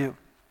us to do,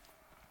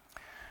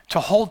 to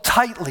hold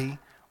tightly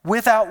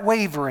without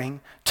wavering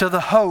to the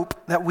hope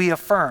that we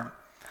affirm.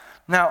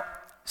 Now,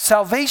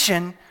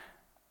 salvation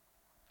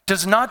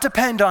does not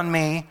depend on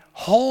me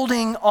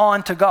holding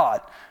on to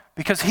God,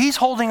 because he's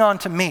holding on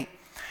to me.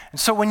 And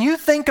so when you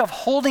think of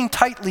holding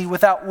tightly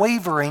without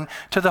wavering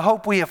to the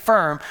hope we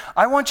affirm,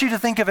 I want you to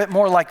think of it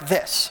more like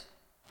this.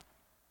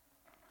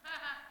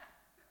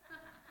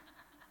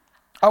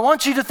 I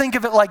want you to think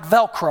of it like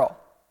Velcro.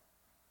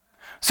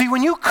 See,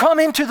 when you come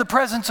into the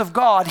presence of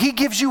God, he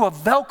gives you a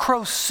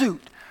Velcro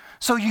suit,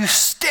 so you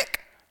stick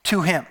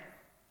to him.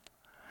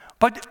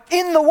 But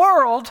in the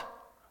world,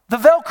 the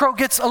Velcro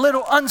gets a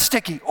little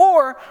unsticky.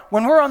 Or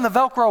when we're on the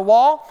Velcro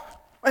wall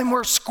and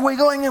we're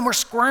squiggling and we're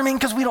squirming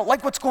because we don't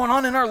like what's going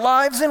on in our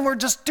lives and we're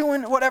just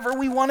doing whatever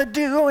we want to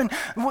do, and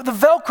the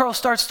Velcro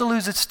starts to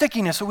lose its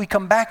stickiness, so we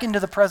come back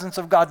into the presence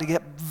of God to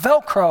get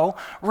Velcro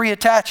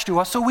reattached to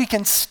us so we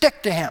can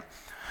stick to him.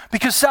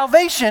 Because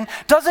salvation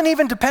doesn't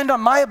even depend on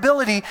my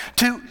ability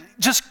to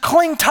just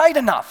cling tight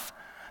enough.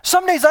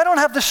 Some days I don't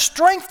have the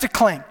strength to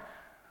cling.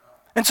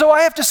 And so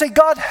I have to say,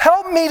 God,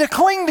 help me to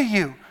cling to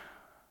you.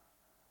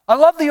 I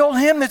love the old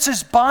hymn that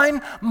says,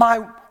 bind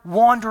my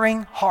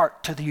wandering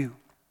heart to you.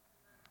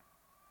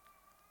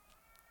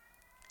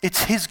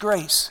 It's his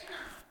grace.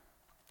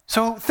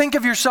 So think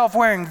of yourself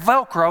wearing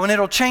Velcro, and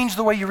it'll change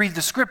the way you read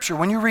the scripture.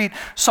 When you read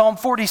Psalm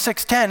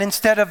 46:10,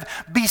 instead of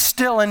be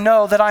still and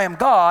know that I am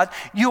God,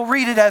 you'll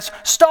read it as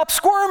stop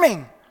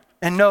squirming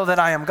and know that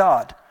I am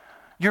God.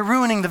 You're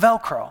ruining the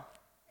Velcro.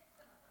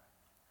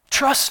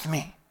 Trust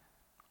me.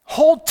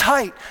 Hold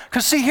tight.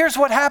 Because see, here's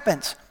what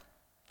happens.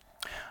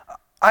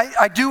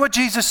 I do what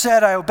Jesus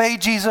said. I obey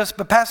Jesus.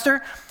 But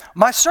Pastor,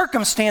 my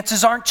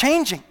circumstances aren't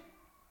changing.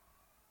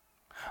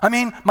 I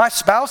mean, my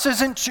spouse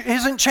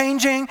isn't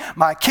changing.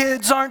 My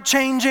kids aren't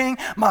changing.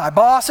 My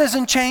boss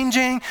isn't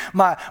changing.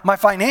 My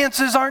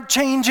finances aren't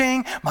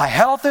changing. My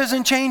health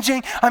isn't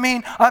changing. I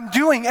mean, I'm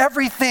doing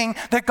everything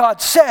that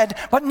God said,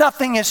 but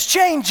nothing is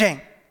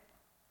changing.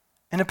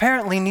 And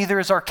apparently neither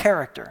is our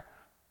character.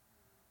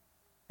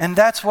 And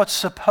that's what's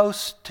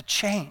supposed to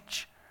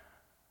change.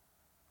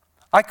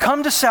 I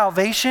come to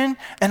salvation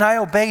and I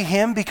obey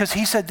him because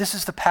he said this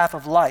is the path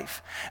of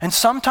life. And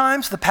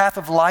sometimes the path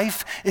of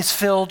life is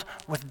filled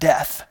with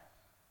death.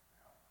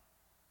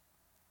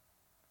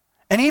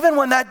 And even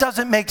when that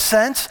doesn't make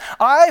sense,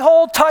 I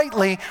hold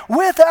tightly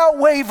without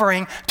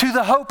wavering to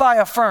the hope I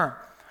affirm.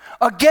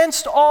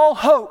 Against all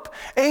hope,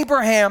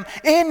 Abraham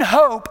in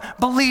hope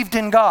believed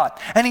in God.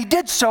 And he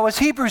did so, as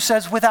Hbrews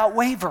says, without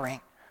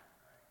wavering.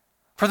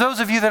 For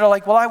those of you that are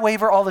like, well, I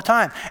waver all the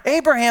time.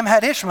 Abraham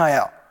had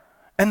Ishmael.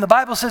 And the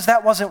Bible says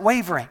that wasn't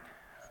wavering.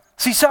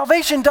 See,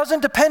 salvation doesn't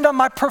depend on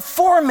my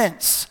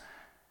performance.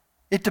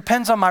 It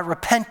depends on my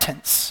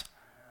repentance.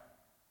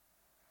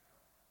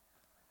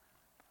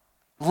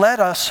 Let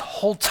us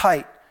hold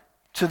tight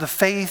to the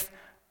faith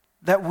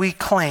that we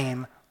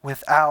claim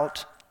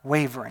without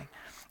wavering.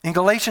 In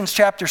Galatians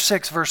chapter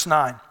 6, verse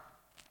 9,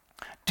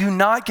 do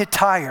not get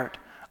tired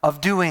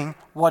of doing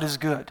what is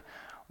good.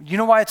 You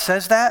know why it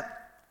says that?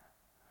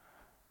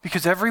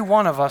 Because every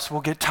one of us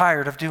will get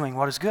tired of doing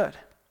what is good.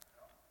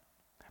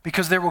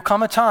 Because there will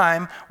come a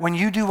time when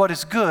you do what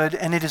is good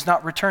and it is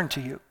not returned to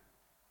you.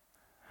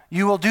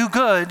 You will do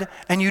good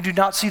and you do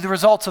not see the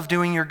results of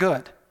doing your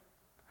good.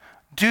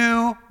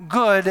 Do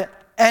good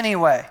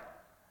anyway,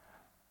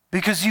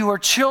 because you are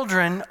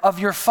children of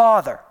your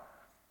Father.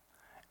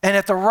 And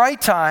at the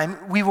right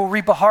time, we will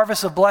reap a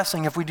harvest of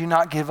blessing if we do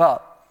not give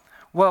up.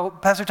 Well,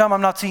 Pastor Tom,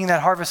 I'm not seeing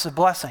that harvest of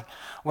blessing.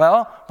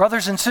 Well,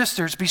 brothers and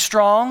sisters, be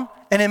strong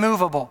and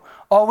immovable.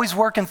 Always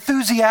work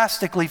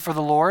enthusiastically for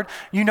the Lord.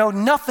 You know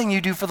nothing you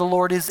do for the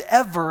Lord is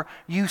ever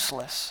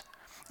useless.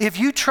 If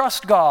you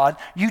trust God,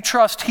 you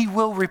trust he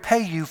will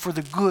repay you for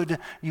the good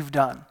you've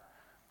done.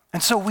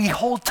 And so we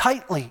hold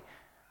tightly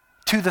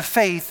to the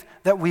faith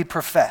that we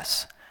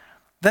profess.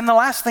 Then the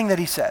last thing that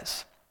he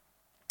says,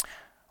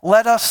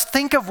 let us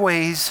think of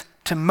ways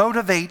to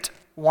motivate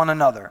one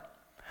another.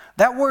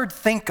 That word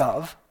think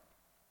of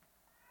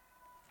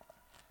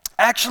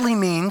actually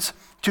means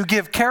to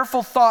give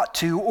careful thought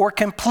to or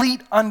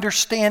complete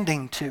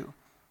understanding to.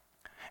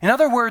 In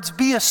other words,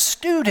 be a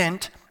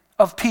student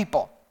of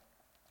people.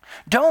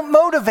 Don't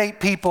motivate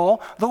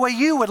people the way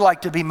you would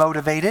like to be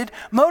motivated.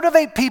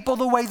 Motivate people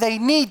the way they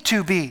need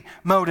to be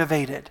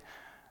motivated.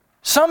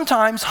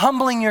 Sometimes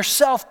humbling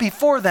yourself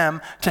before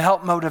them to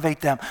help motivate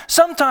them.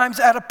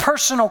 Sometimes at a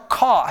personal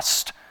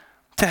cost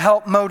to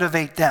help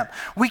motivate them.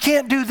 We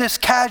can't do this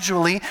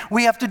casually.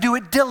 We have to do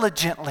it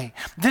diligently.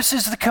 This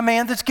is the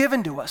command that's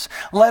given to us.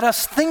 Let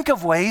us think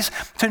of ways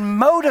to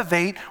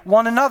motivate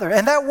one another.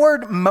 And that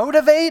word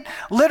motivate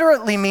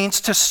literally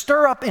means to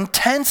stir up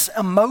intense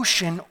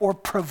emotion or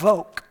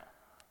provoke.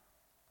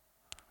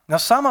 Now,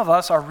 some of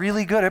us are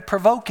really good at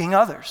provoking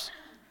others.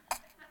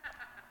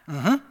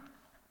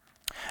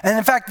 And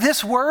in fact,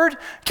 this word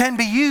can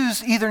be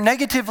used either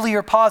negatively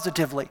or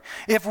positively.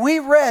 If we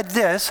read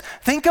this,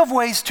 think of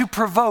ways to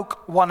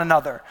provoke one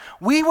another.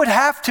 We would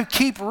have to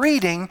keep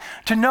reading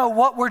to know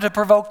what we're to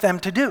provoke them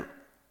to do.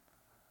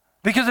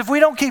 Because if we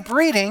don't keep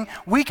reading,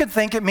 we could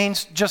think it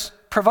means just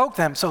provoke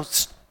them. So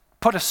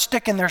put a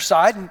stick in their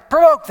side and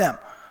provoke them.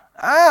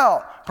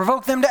 Ow!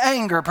 Provoke them to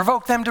anger,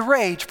 provoke them to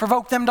rage,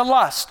 provoke them to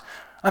lust.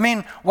 I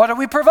mean, what do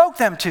we provoke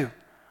them to?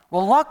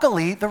 Well,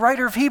 luckily, the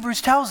writer of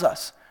Hebrews tells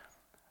us,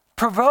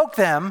 provoke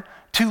them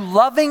to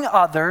loving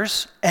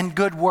others and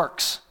good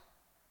works.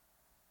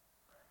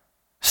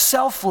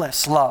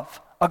 Selfless love,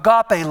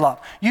 agape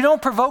love. You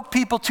don't provoke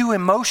people to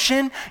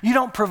emotion. You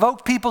don't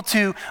provoke people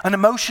to an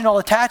emotional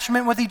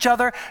attachment with each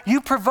other.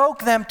 You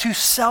provoke them to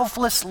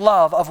selfless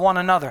love of one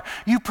another.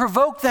 You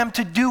provoke them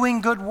to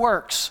doing good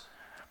works.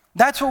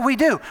 That's what we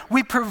do.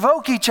 We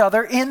provoke each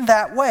other in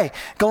that way.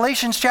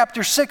 Galatians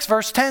chapter 6,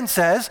 verse 10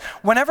 says,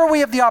 whenever we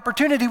have the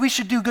opportunity, we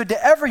should do good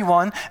to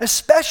everyone,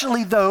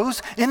 especially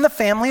those in the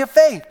family of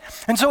faith.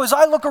 And so as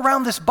I look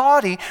around this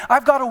body,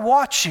 I've got to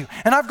watch you,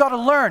 and I've got to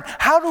learn,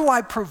 how do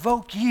I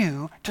provoke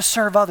you to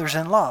serve others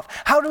in love?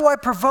 How do I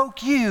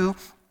provoke you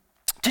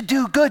to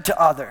do good to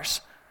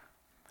others?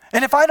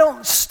 And if I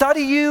don't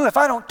study you, if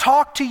I don't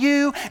talk to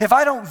you, if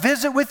I don't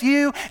visit with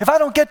you, if I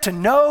don't get to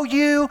know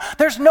you,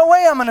 there's no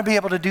way I'm going to be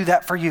able to do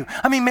that for you.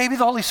 I mean, maybe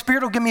the Holy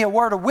Spirit will give me a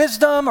word of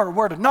wisdom or a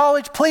word of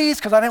knowledge, please,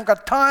 because I don't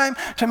got time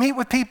to meet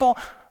with people.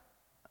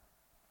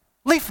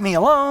 Leave me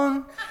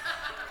alone.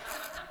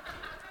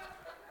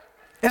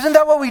 Isn't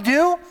that what we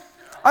do?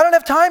 I don't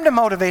have time to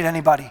motivate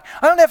anybody.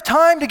 I don't have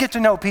time to get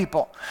to know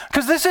people.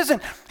 Because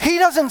he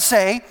doesn't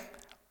say,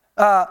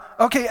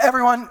 okay,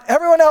 everyone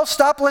else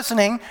stop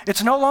listening.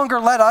 It's no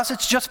longer let us,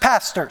 it's just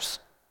pastors.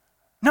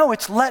 No,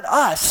 it's let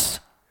us.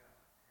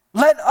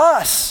 Let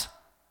us.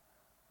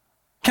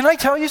 Can I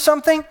tell you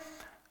something?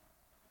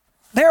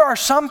 There are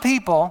some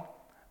people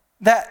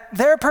that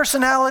their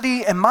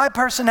personality and my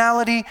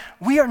personality,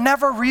 we are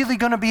never really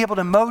going to be able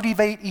to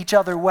motivate each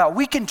other well.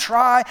 We can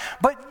try,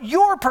 but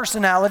your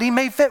personality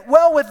may fit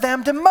well with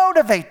them to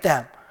motivate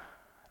them.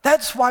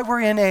 That's why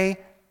we're in a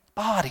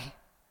body.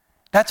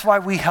 That's why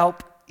we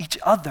help each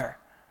other.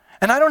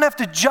 And I don't have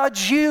to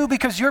judge you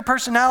because your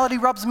personality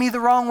rubs me the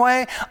wrong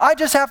way. I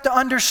just have to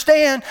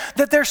understand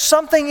that there's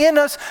something in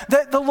us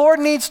that the Lord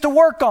needs to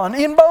work on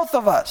in both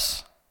of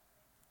us.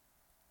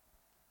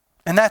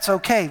 And that's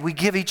okay. We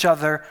give each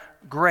other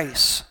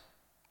grace.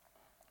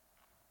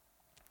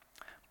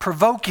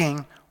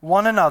 Provoking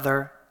one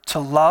another to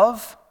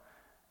love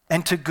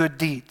and to good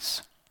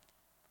deeds.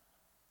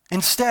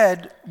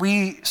 Instead,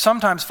 we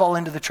sometimes fall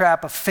into the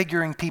trap of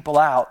figuring people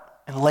out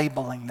and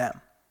labeling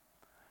them.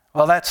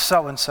 Well, that's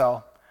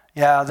so-and-so.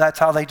 Yeah, that's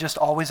how they just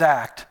always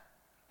act.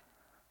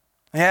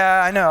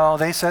 Yeah, I know.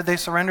 They said they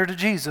surrendered to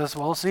Jesus.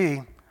 We'll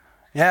see.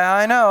 Yeah,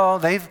 I know.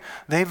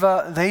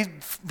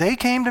 They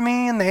came to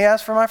me and they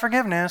asked for my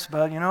forgiveness,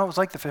 but it was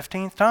like the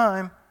 15th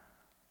time.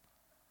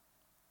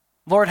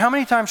 Lord, how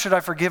many times should I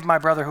forgive my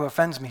brother who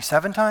offends me?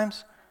 7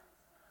 times?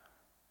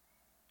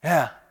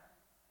 Yeah.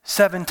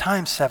 7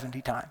 times,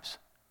 70 times.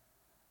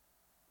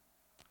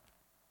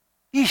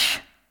 Eesh.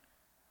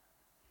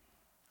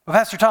 Well,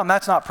 Pastor Tom,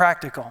 that's not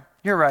practical.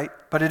 You're right,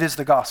 but it is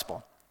the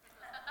gospel.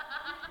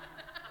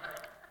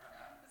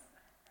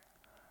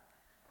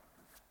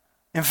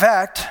 In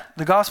fact,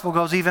 the gospel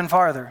goes even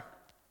farther.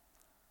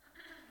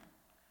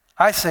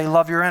 I say,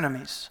 love your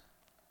enemies.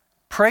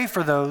 Pray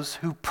for those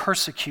who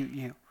persecute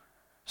you,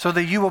 so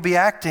that you will be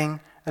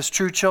acting as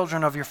true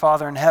children of your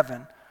Father in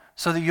heaven,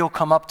 so that you'll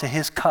come up to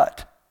his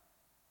cut.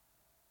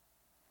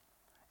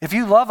 If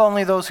you love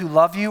only those who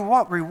love you,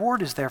 what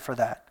reward is there for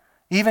that?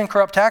 Even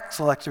corrupt tax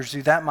collectors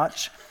do that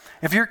much.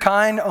 If you're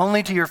kind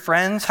only to your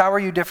friends, how are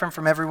you different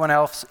from everyone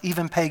else?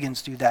 Even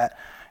pagans do that.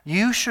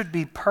 You should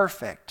be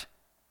perfect,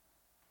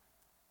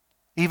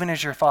 even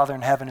as your Father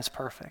in heaven is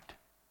perfect.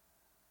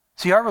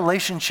 See, our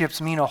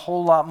relationships mean a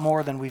whole lot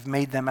more than we've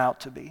made them out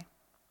to be.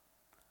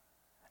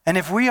 And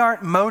if we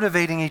aren't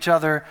motivating each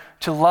other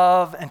to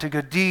love and to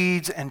good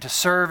deeds and to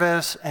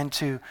service and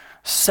to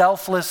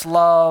selfless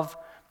love,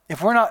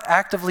 if we're not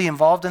actively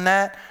involved in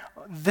that,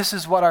 this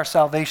is what our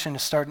salvation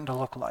is starting to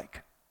look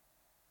like.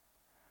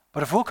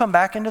 But if we'll come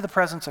back into the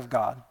presence of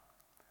God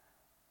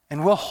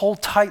and we'll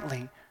hold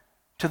tightly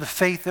to the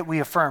faith that we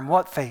affirm,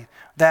 what faith?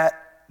 That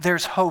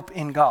there's hope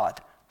in God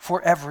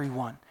for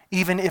everyone,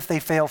 even if they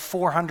fail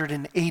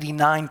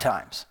 489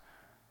 times.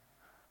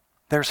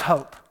 There's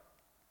hope.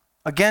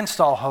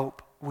 Against all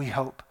hope, we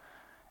hope.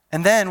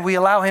 And then we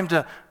allow him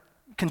to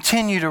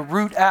continue to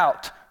root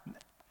out,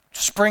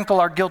 sprinkle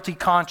our guilty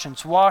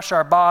conscience, wash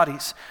our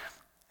bodies,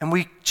 and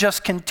we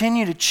just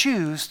continue to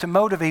choose to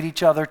motivate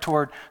each other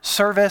toward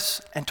service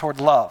and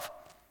toward love.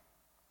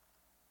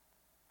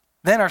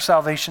 Then our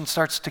salvation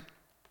starts to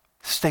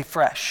stay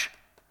fresh.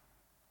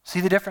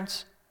 See the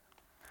difference?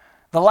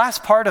 The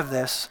last part of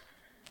this,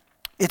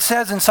 it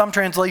says in some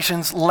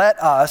translations, let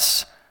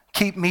us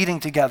keep meeting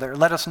together.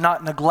 Let us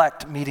not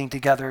neglect meeting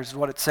together is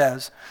what it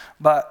says.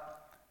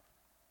 But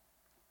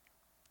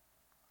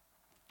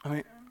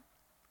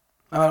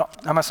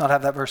I must not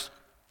have that verse.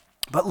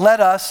 But let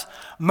us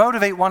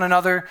motivate one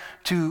another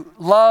to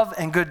love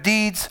and good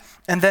deeds,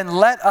 and then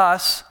let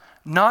us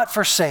not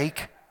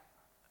forsake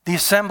the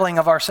assembling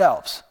of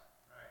ourselves.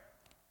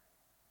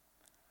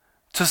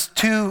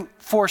 To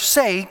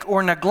forsake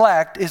or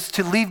neglect is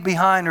to leave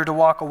behind or to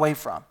walk away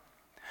from.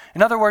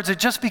 In other words, it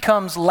just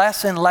becomes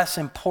less and less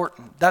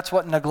important. That's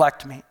what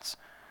neglect means.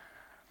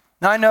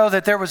 Now, I know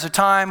that there was a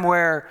time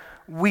where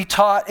we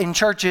taught in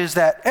churches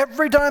that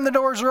every time the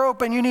doors are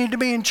open, you need to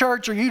be in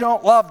church or you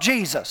don't love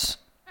Jesus.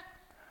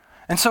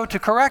 And so to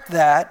correct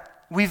that,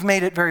 we've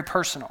made it very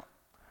personal.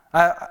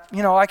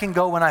 I can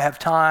go when I have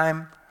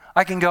time.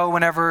 I can go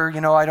whenever,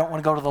 I don't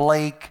want to go to the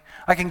lake.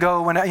 I can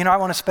go when, I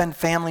want to spend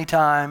family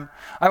time.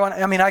 I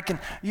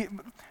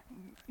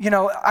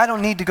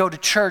don't need to go to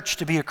church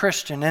to be a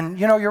Christian. And,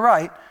 you're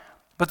right.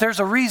 But there's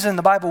a reason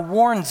the Bible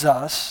warns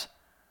us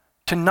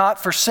to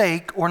not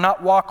forsake or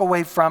not walk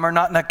away from or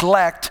not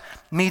neglect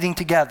meeting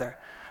together.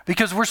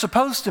 Because we're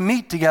supposed to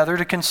meet together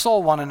to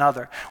console one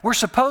another. We're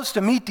supposed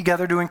to meet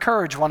together to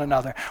encourage one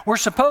another. We're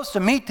supposed to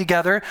meet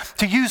together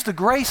to use the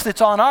grace that's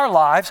on our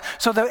lives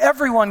so that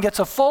everyone gets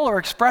a fuller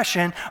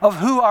expression of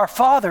who our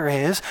Father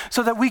is,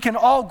 so that we can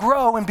all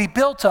grow and be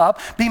built up,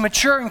 be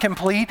mature and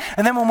complete.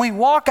 And then when we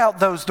walk out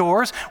those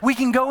doors, we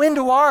can go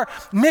into our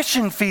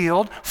mission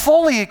field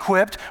fully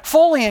equipped,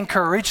 fully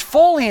encouraged,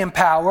 fully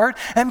empowered,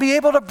 and be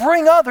able to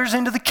bring others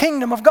into the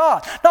kingdom of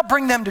God. Not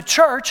bring them to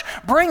church,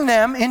 bring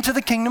them into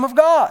the kingdom of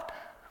God.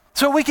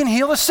 So we can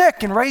heal the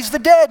sick and raise the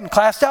dead and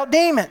cast out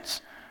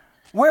demons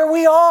where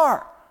we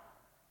are.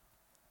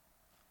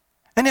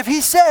 And if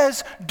he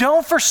says,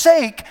 don't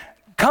forsake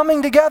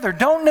coming together,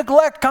 don't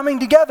neglect coming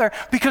together,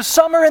 because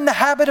some are in the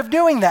habit of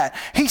doing that.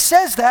 He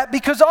says that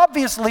because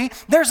obviously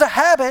there's a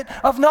habit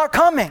of not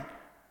coming.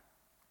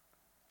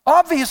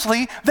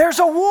 Obviously there's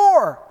a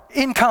war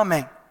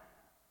incoming.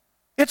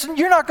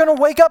 You're not going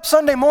to wake up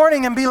Sunday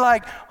morning and be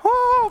like,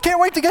 "Whoo, can't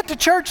wait to get to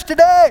church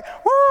today."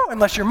 Woo,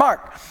 unless you're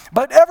Mark.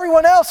 But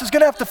everyone else is going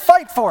to have to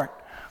fight for it.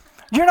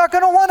 You're not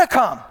going to want to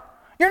come.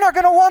 You're not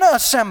going to want to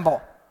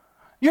assemble.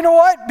 You know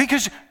what?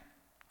 Because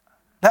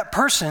that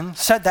person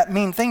said that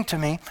mean thing to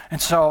me,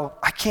 and so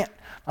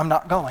I'm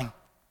not going.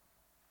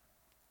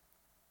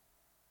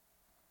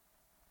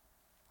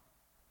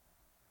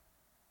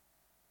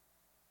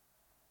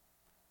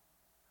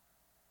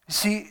 You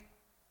see,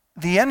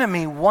 the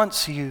enemy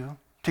wants you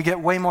to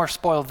get way more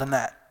spoiled than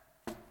that.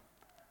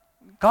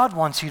 God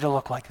wants you to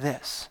look like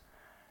this.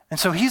 And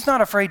so he's not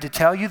afraid to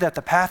tell you that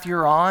the path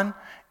you're on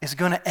is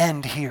going to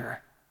end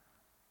here.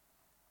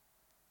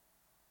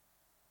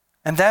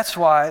 And that's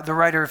why the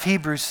writer of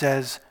Hebrews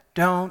says,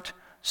 don't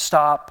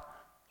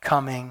stop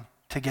coming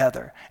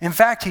together. In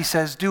fact, he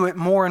says, do it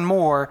more and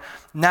more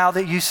now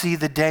that you see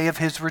the day of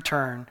his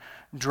return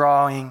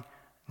drawing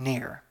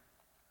near.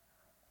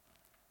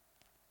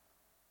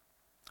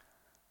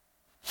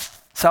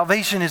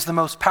 Salvation is the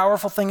most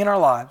powerful thing in our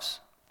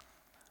lives.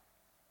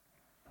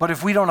 But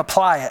if we don't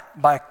apply it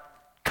by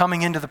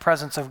coming into the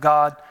presence of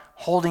God,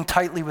 holding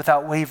tightly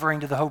without wavering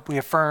to the hope we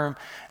affirm,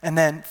 and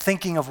then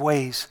thinking of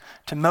ways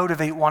to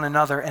motivate one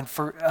another and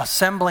for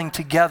assembling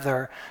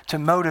together to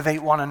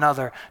motivate one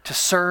another to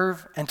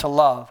serve and to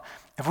love.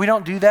 If we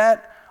don't do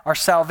that, our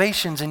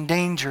salvation's in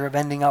danger of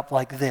ending up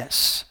like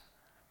this.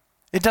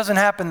 It doesn't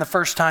happen the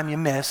first time you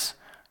miss.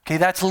 Okay,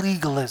 that's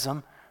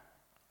legalism.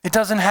 It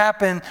doesn't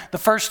happen the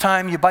first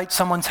time you bite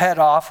someone's head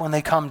off when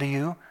they come to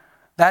you.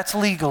 That's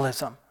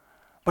legalism.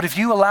 But if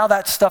you allow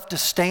that stuff to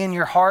stay in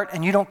your heart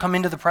and you don't come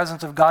into the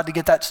presence of God to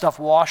get that stuff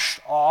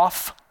washed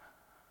off,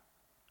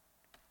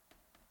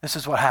 this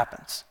is what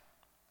happens.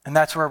 And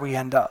that's where we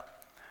end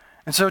up.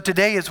 And so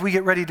today, as we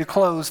get ready to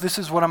close, this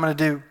is what I'm going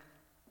to do.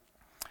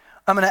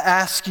 I'm going to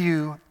ask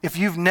you, if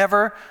you've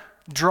never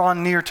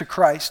drawn near to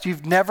Christ,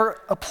 you've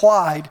never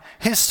applied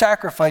his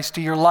sacrifice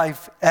to your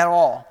life at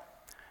all,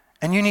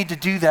 and you need to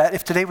do that.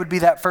 If today would be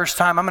that first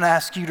time, I'm going to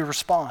ask you to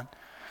respond.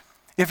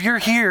 If you're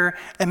here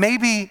and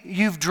maybe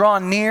you've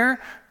drawn near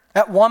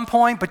at one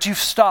point, but you've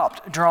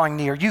stopped drawing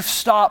near. You've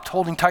stopped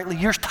holding tightly.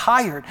 You're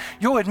tired.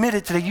 You'll admit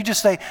it today. You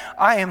just say,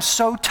 I am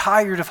so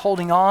tired of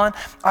holding on.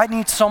 I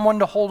need someone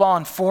to hold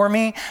on for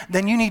me.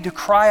 Then you need to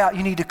cry out.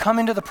 You need to come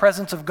into the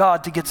presence of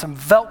God to get some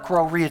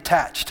Velcro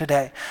reattached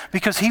today,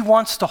 because he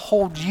wants to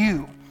hold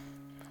you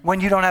when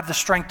you don't have the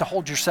strength to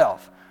hold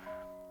yourself.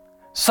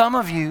 Some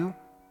of you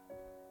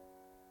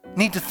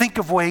need to think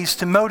of ways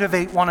to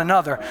motivate one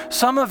another.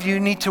 Some of you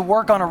need to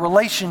work on a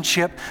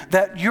relationship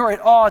that you're at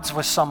odds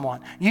with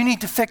someone. You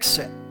need to fix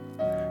it.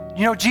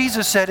 You know,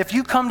 Jesus said, if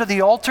you come to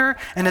the altar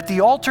and at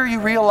the altar you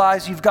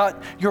realize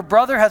your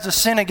brother has a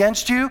sin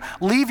against you,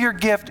 leave your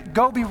gift,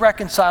 go be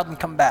reconciled and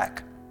come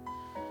back.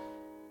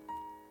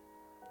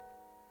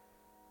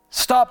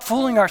 Stop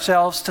fooling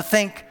ourselves to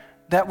think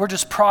that we're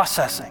just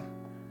processing.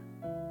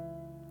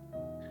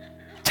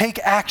 Take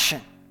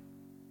action.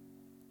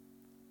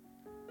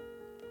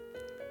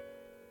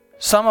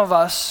 Some of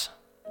us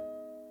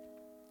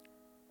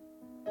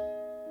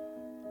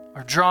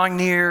are drawing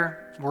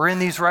near. We're in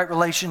these right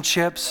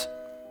relationships.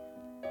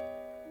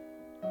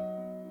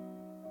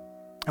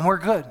 And we're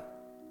good.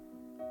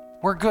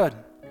 We're good.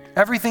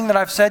 Everything that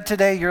I've said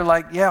today, you're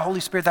like, yeah,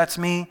 Holy Spirit, that's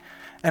me.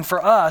 And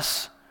for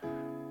us,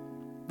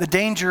 the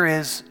danger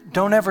is,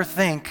 don't ever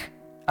think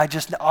I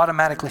just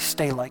automatically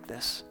stay like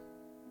this.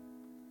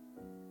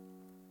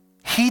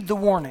 Heed the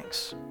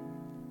warnings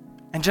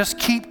and just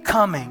keep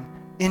coming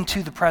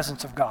into the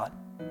presence of God.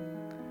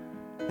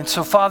 And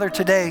so, Father,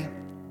 today,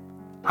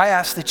 I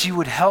ask that you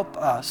would help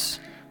us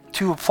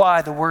to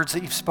apply the words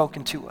that you've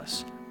spoken to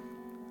us.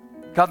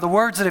 God, the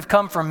words that have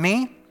come from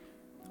me,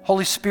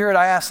 Holy Spirit,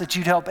 I ask that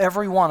you'd help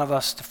every one of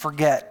us to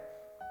forget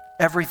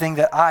everything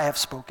that I have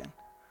spoken.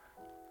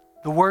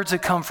 The words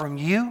that come from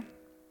you,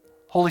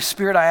 Holy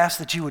Spirit, I ask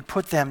that you would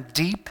put them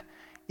deep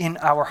in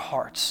our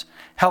hearts.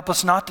 Help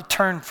us not to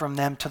turn from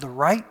them to the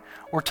right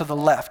or to the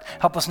left.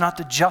 Help us not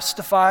to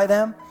justify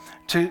them,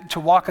 to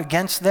walk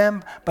against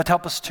them, but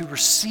help us to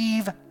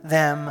receive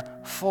them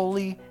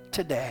fully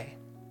today.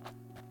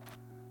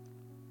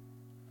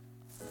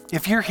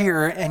 If you're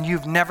here and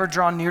you've never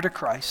drawn near to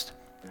Christ,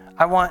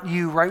 I want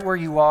you right where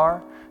you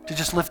are to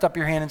just lift up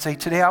your hand and say,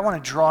 today I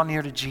want to draw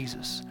near to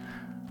Jesus.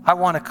 I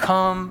want to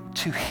come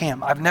to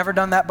him. I've never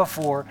done that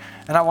before,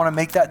 and I want to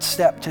make that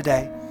step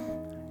today.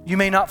 You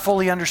may not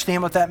fully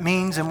understand what that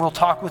means, and we'll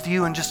talk with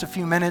you in just a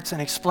few minutes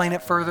and explain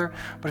it further.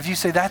 But if you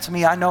say, that's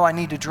me, I know I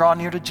need to draw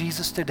near to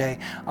Jesus today.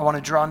 I want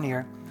to draw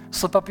near.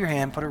 Slip up your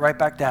hand, put it right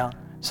back down.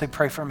 Say,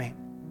 pray for me.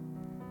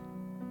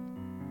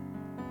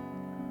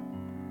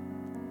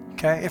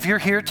 Okay, if you're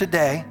here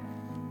today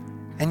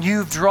and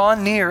you've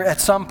drawn near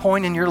at some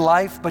point in your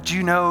life, but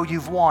you know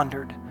you've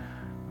wandered.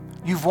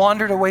 You've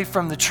wandered away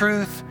from the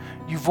truth.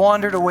 You've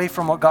wandered away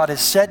from what God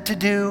has said to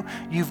do.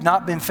 You've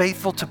not been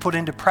faithful to put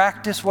into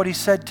practice what he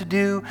said to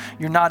do.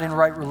 You're not in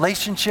right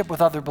relationship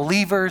with other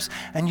believers.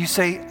 And you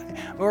say,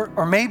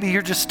 or maybe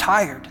you're just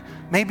tired.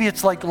 Maybe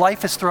it's like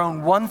life has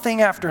thrown one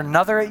thing after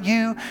another at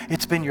you.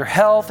 It's been your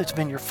health, it's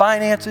been your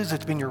finances,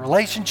 it's been your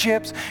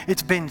relationships,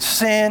 it's been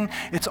sin,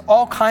 it's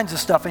all kinds of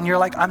stuff. And you're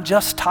like, I'm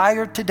just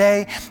tired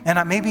today, and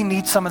I maybe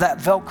need some of that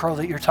Velcro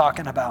that you're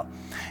talking about.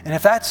 And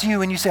if that's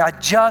you and you say, I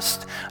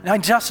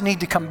just need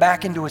to come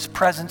back into his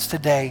presence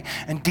today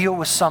and deal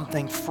with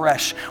something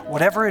fresh,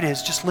 whatever it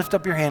is, just lift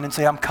up your hand and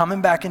say, I'm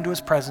coming back into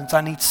his presence.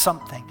 I need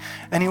something.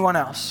 Anyone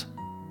else?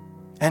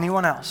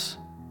 Anyone else?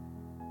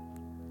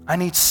 I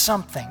need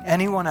something.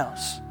 Anyone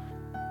else?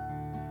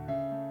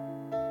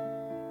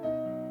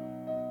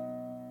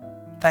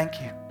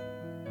 Thank you.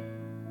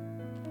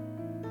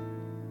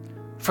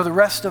 For the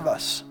rest of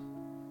us,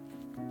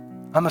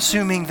 I'm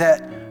assuming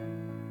that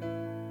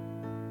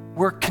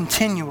we're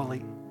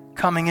continually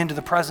coming into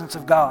the presence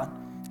of God.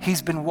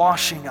 He's been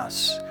washing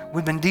us.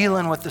 We've been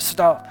dealing with the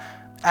stuff,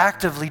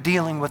 actively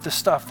dealing with the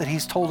stuff that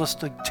he's told us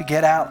to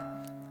get out.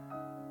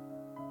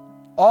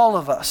 All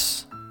of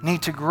us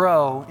need to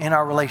grow in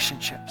our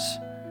relationships.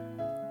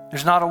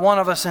 There's not a one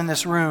of us in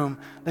this room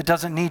that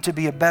doesn't need to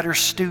be a better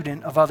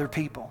student of other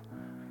people.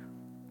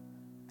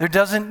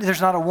 There's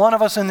not a one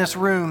of us in this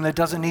room that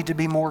doesn't need to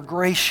be more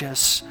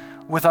gracious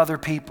with other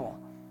people.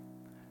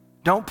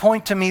 Don't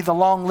point to me the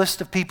long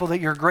list of people that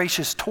you're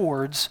gracious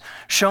towards.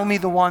 Show me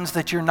the ones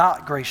that you're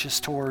not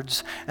gracious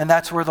towards, and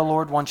that's where the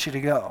Lord wants you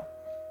to go.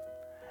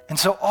 And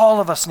so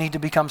all of us need to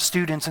become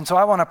students, and so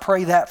I want to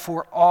pray that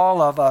for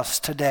all of us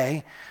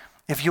today,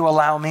 if you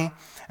allow me.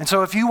 And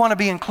so if you want to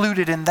be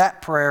included in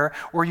that prayer,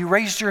 or you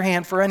raised your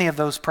hand for any of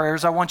those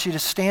prayers, I want you to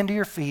stand to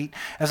your feet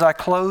as I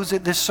close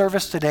this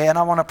service today, and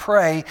I want to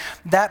pray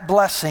that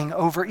blessing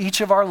over each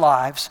of our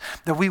lives,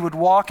 that we would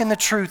walk in the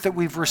truth that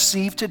we've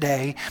received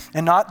today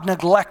and not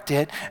neglect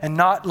it and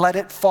not let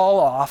it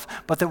fall off,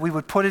 but that we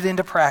would put it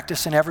into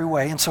practice in every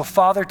way. And so,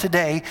 Father,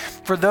 today,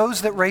 for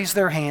those that raise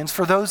their hands,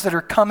 for those that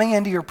are coming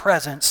into your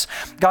presence,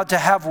 God, to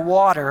have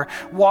water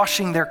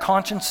washing their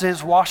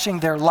consciences, washing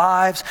their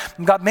lives,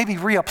 God, maybe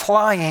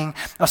reapplying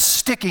a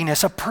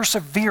stickiness, a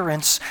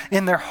perseverance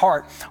in their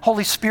heart.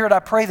 Holy Spirit, I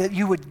pray that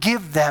you would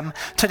give them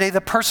today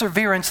the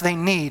perseverance they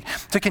need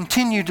to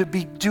continue to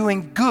be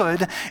doing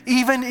good,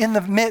 even in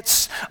the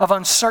midst of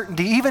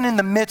uncertainty, even in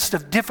the midst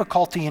of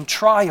difficulty and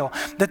trial,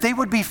 that they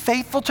would be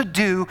faithful to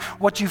do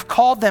what you've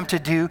called them to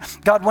do,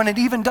 God, when it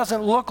even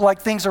doesn't look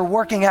like things are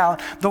working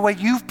out the way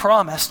you've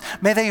promised.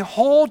 May they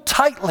hold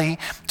tightly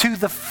to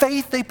the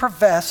faith they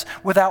profess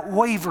without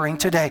wavering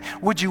today.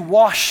 Would you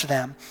wash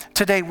them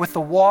today with the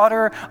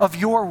water of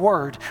your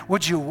word?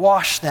 Would you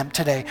wash them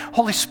today?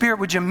 Holy Spirit,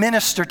 would you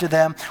minister to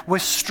them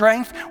with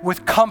strength,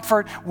 with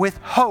comfort, with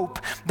hope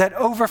that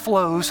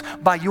overflows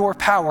by your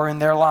power in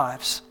their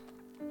lives?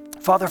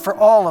 Father, for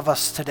all of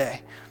us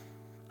today,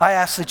 I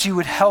ask that you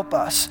would help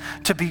us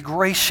to be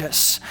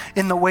gracious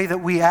in the way that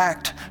we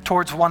act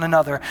towards one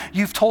another.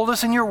 You've told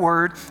us in your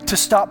word to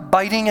stop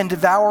biting and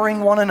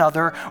devouring one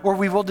another, or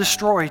we will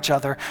destroy each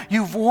other.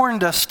 You've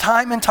warned us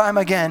time and time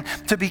again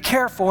to be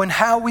careful in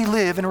how we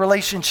live in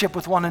relationship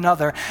with one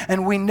another.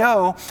 And we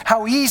know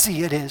how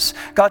easy it is,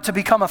 God, to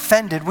become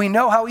offended. We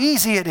know how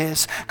easy it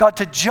is, God,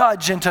 to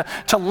judge and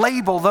to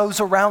label those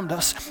around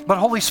us. But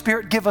Holy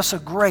Spirit, give us a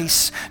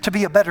grace to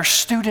be a better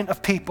student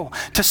of people,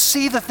 to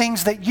see the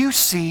things that you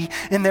see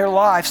in their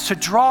lives, to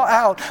draw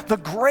out the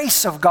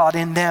grace of God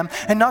in them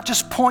and not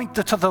just point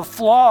to the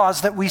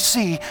flaws that we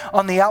see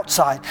on the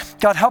outside.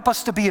 God, help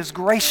us to be as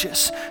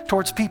gracious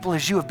towards people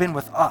as you have been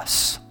with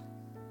us.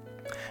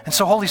 And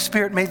so, Holy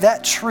Spirit, may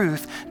that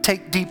truth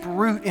take deep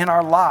root in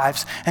our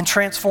lives and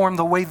transform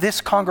the way this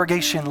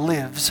congregation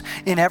lives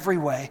in every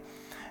way.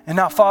 And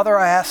now, Father,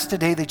 I ask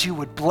today that you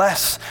would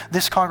bless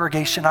this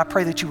congregation. I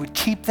pray that you would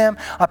keep them.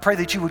 I pray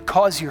that you would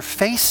cause your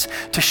face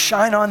to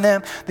shine on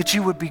them, that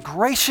you would be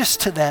gracious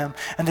to them,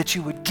 and that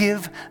you would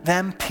give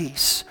them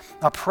peace.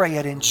 I pray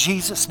it in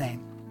Jesus'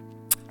 name.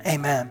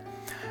 Amen.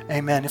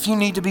 Amen. If you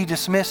need to be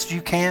dismissed,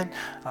 you can.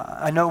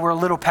 I know we're a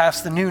little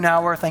past the noon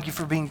hour. Thank you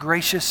for being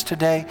gracious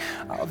today.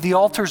 The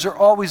altars are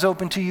always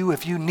open to you.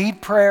 If you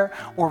need prayer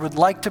or would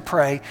like to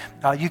pray,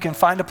 you can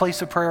find a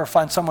place of prayer or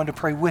find someone to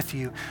pray with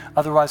you.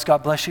 Otherwise,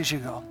 God bless you as you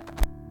go.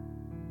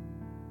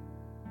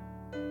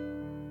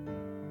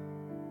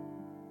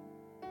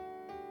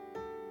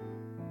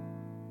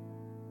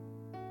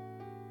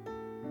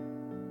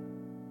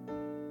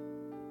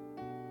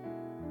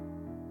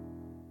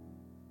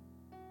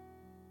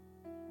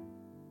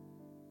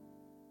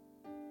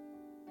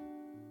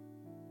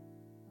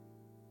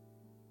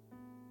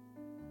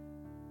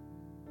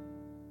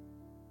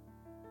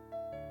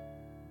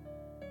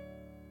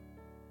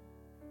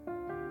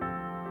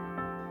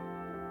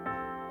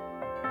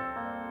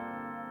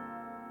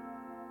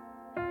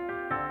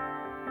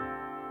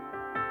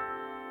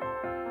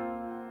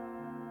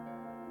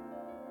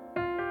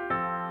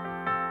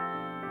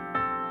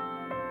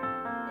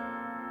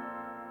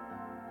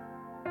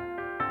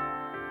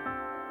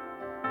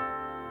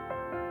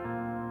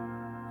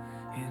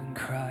 In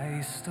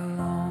Christ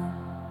alone,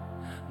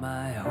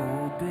 my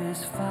hope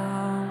is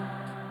found,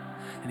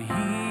 and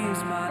He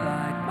is my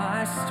light,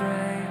 my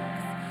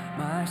strength,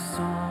 my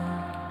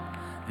song.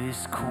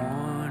 This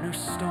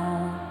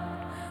cornerstone,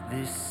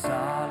 this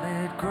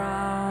solid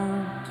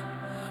ground,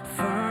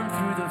 firm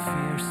through the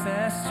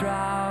fiercest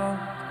drought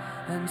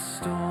and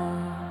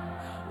storm.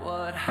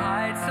 What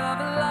heights of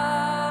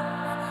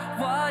love,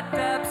 what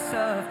depths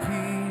of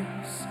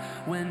peace,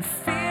 when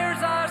fears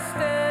are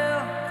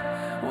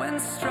still, when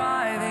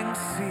striving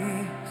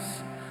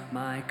cease.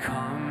 My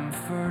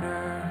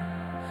comforter,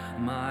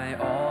 my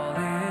all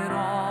in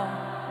all,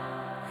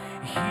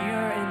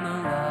 here in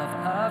the love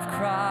of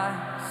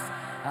Christ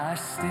I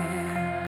stand.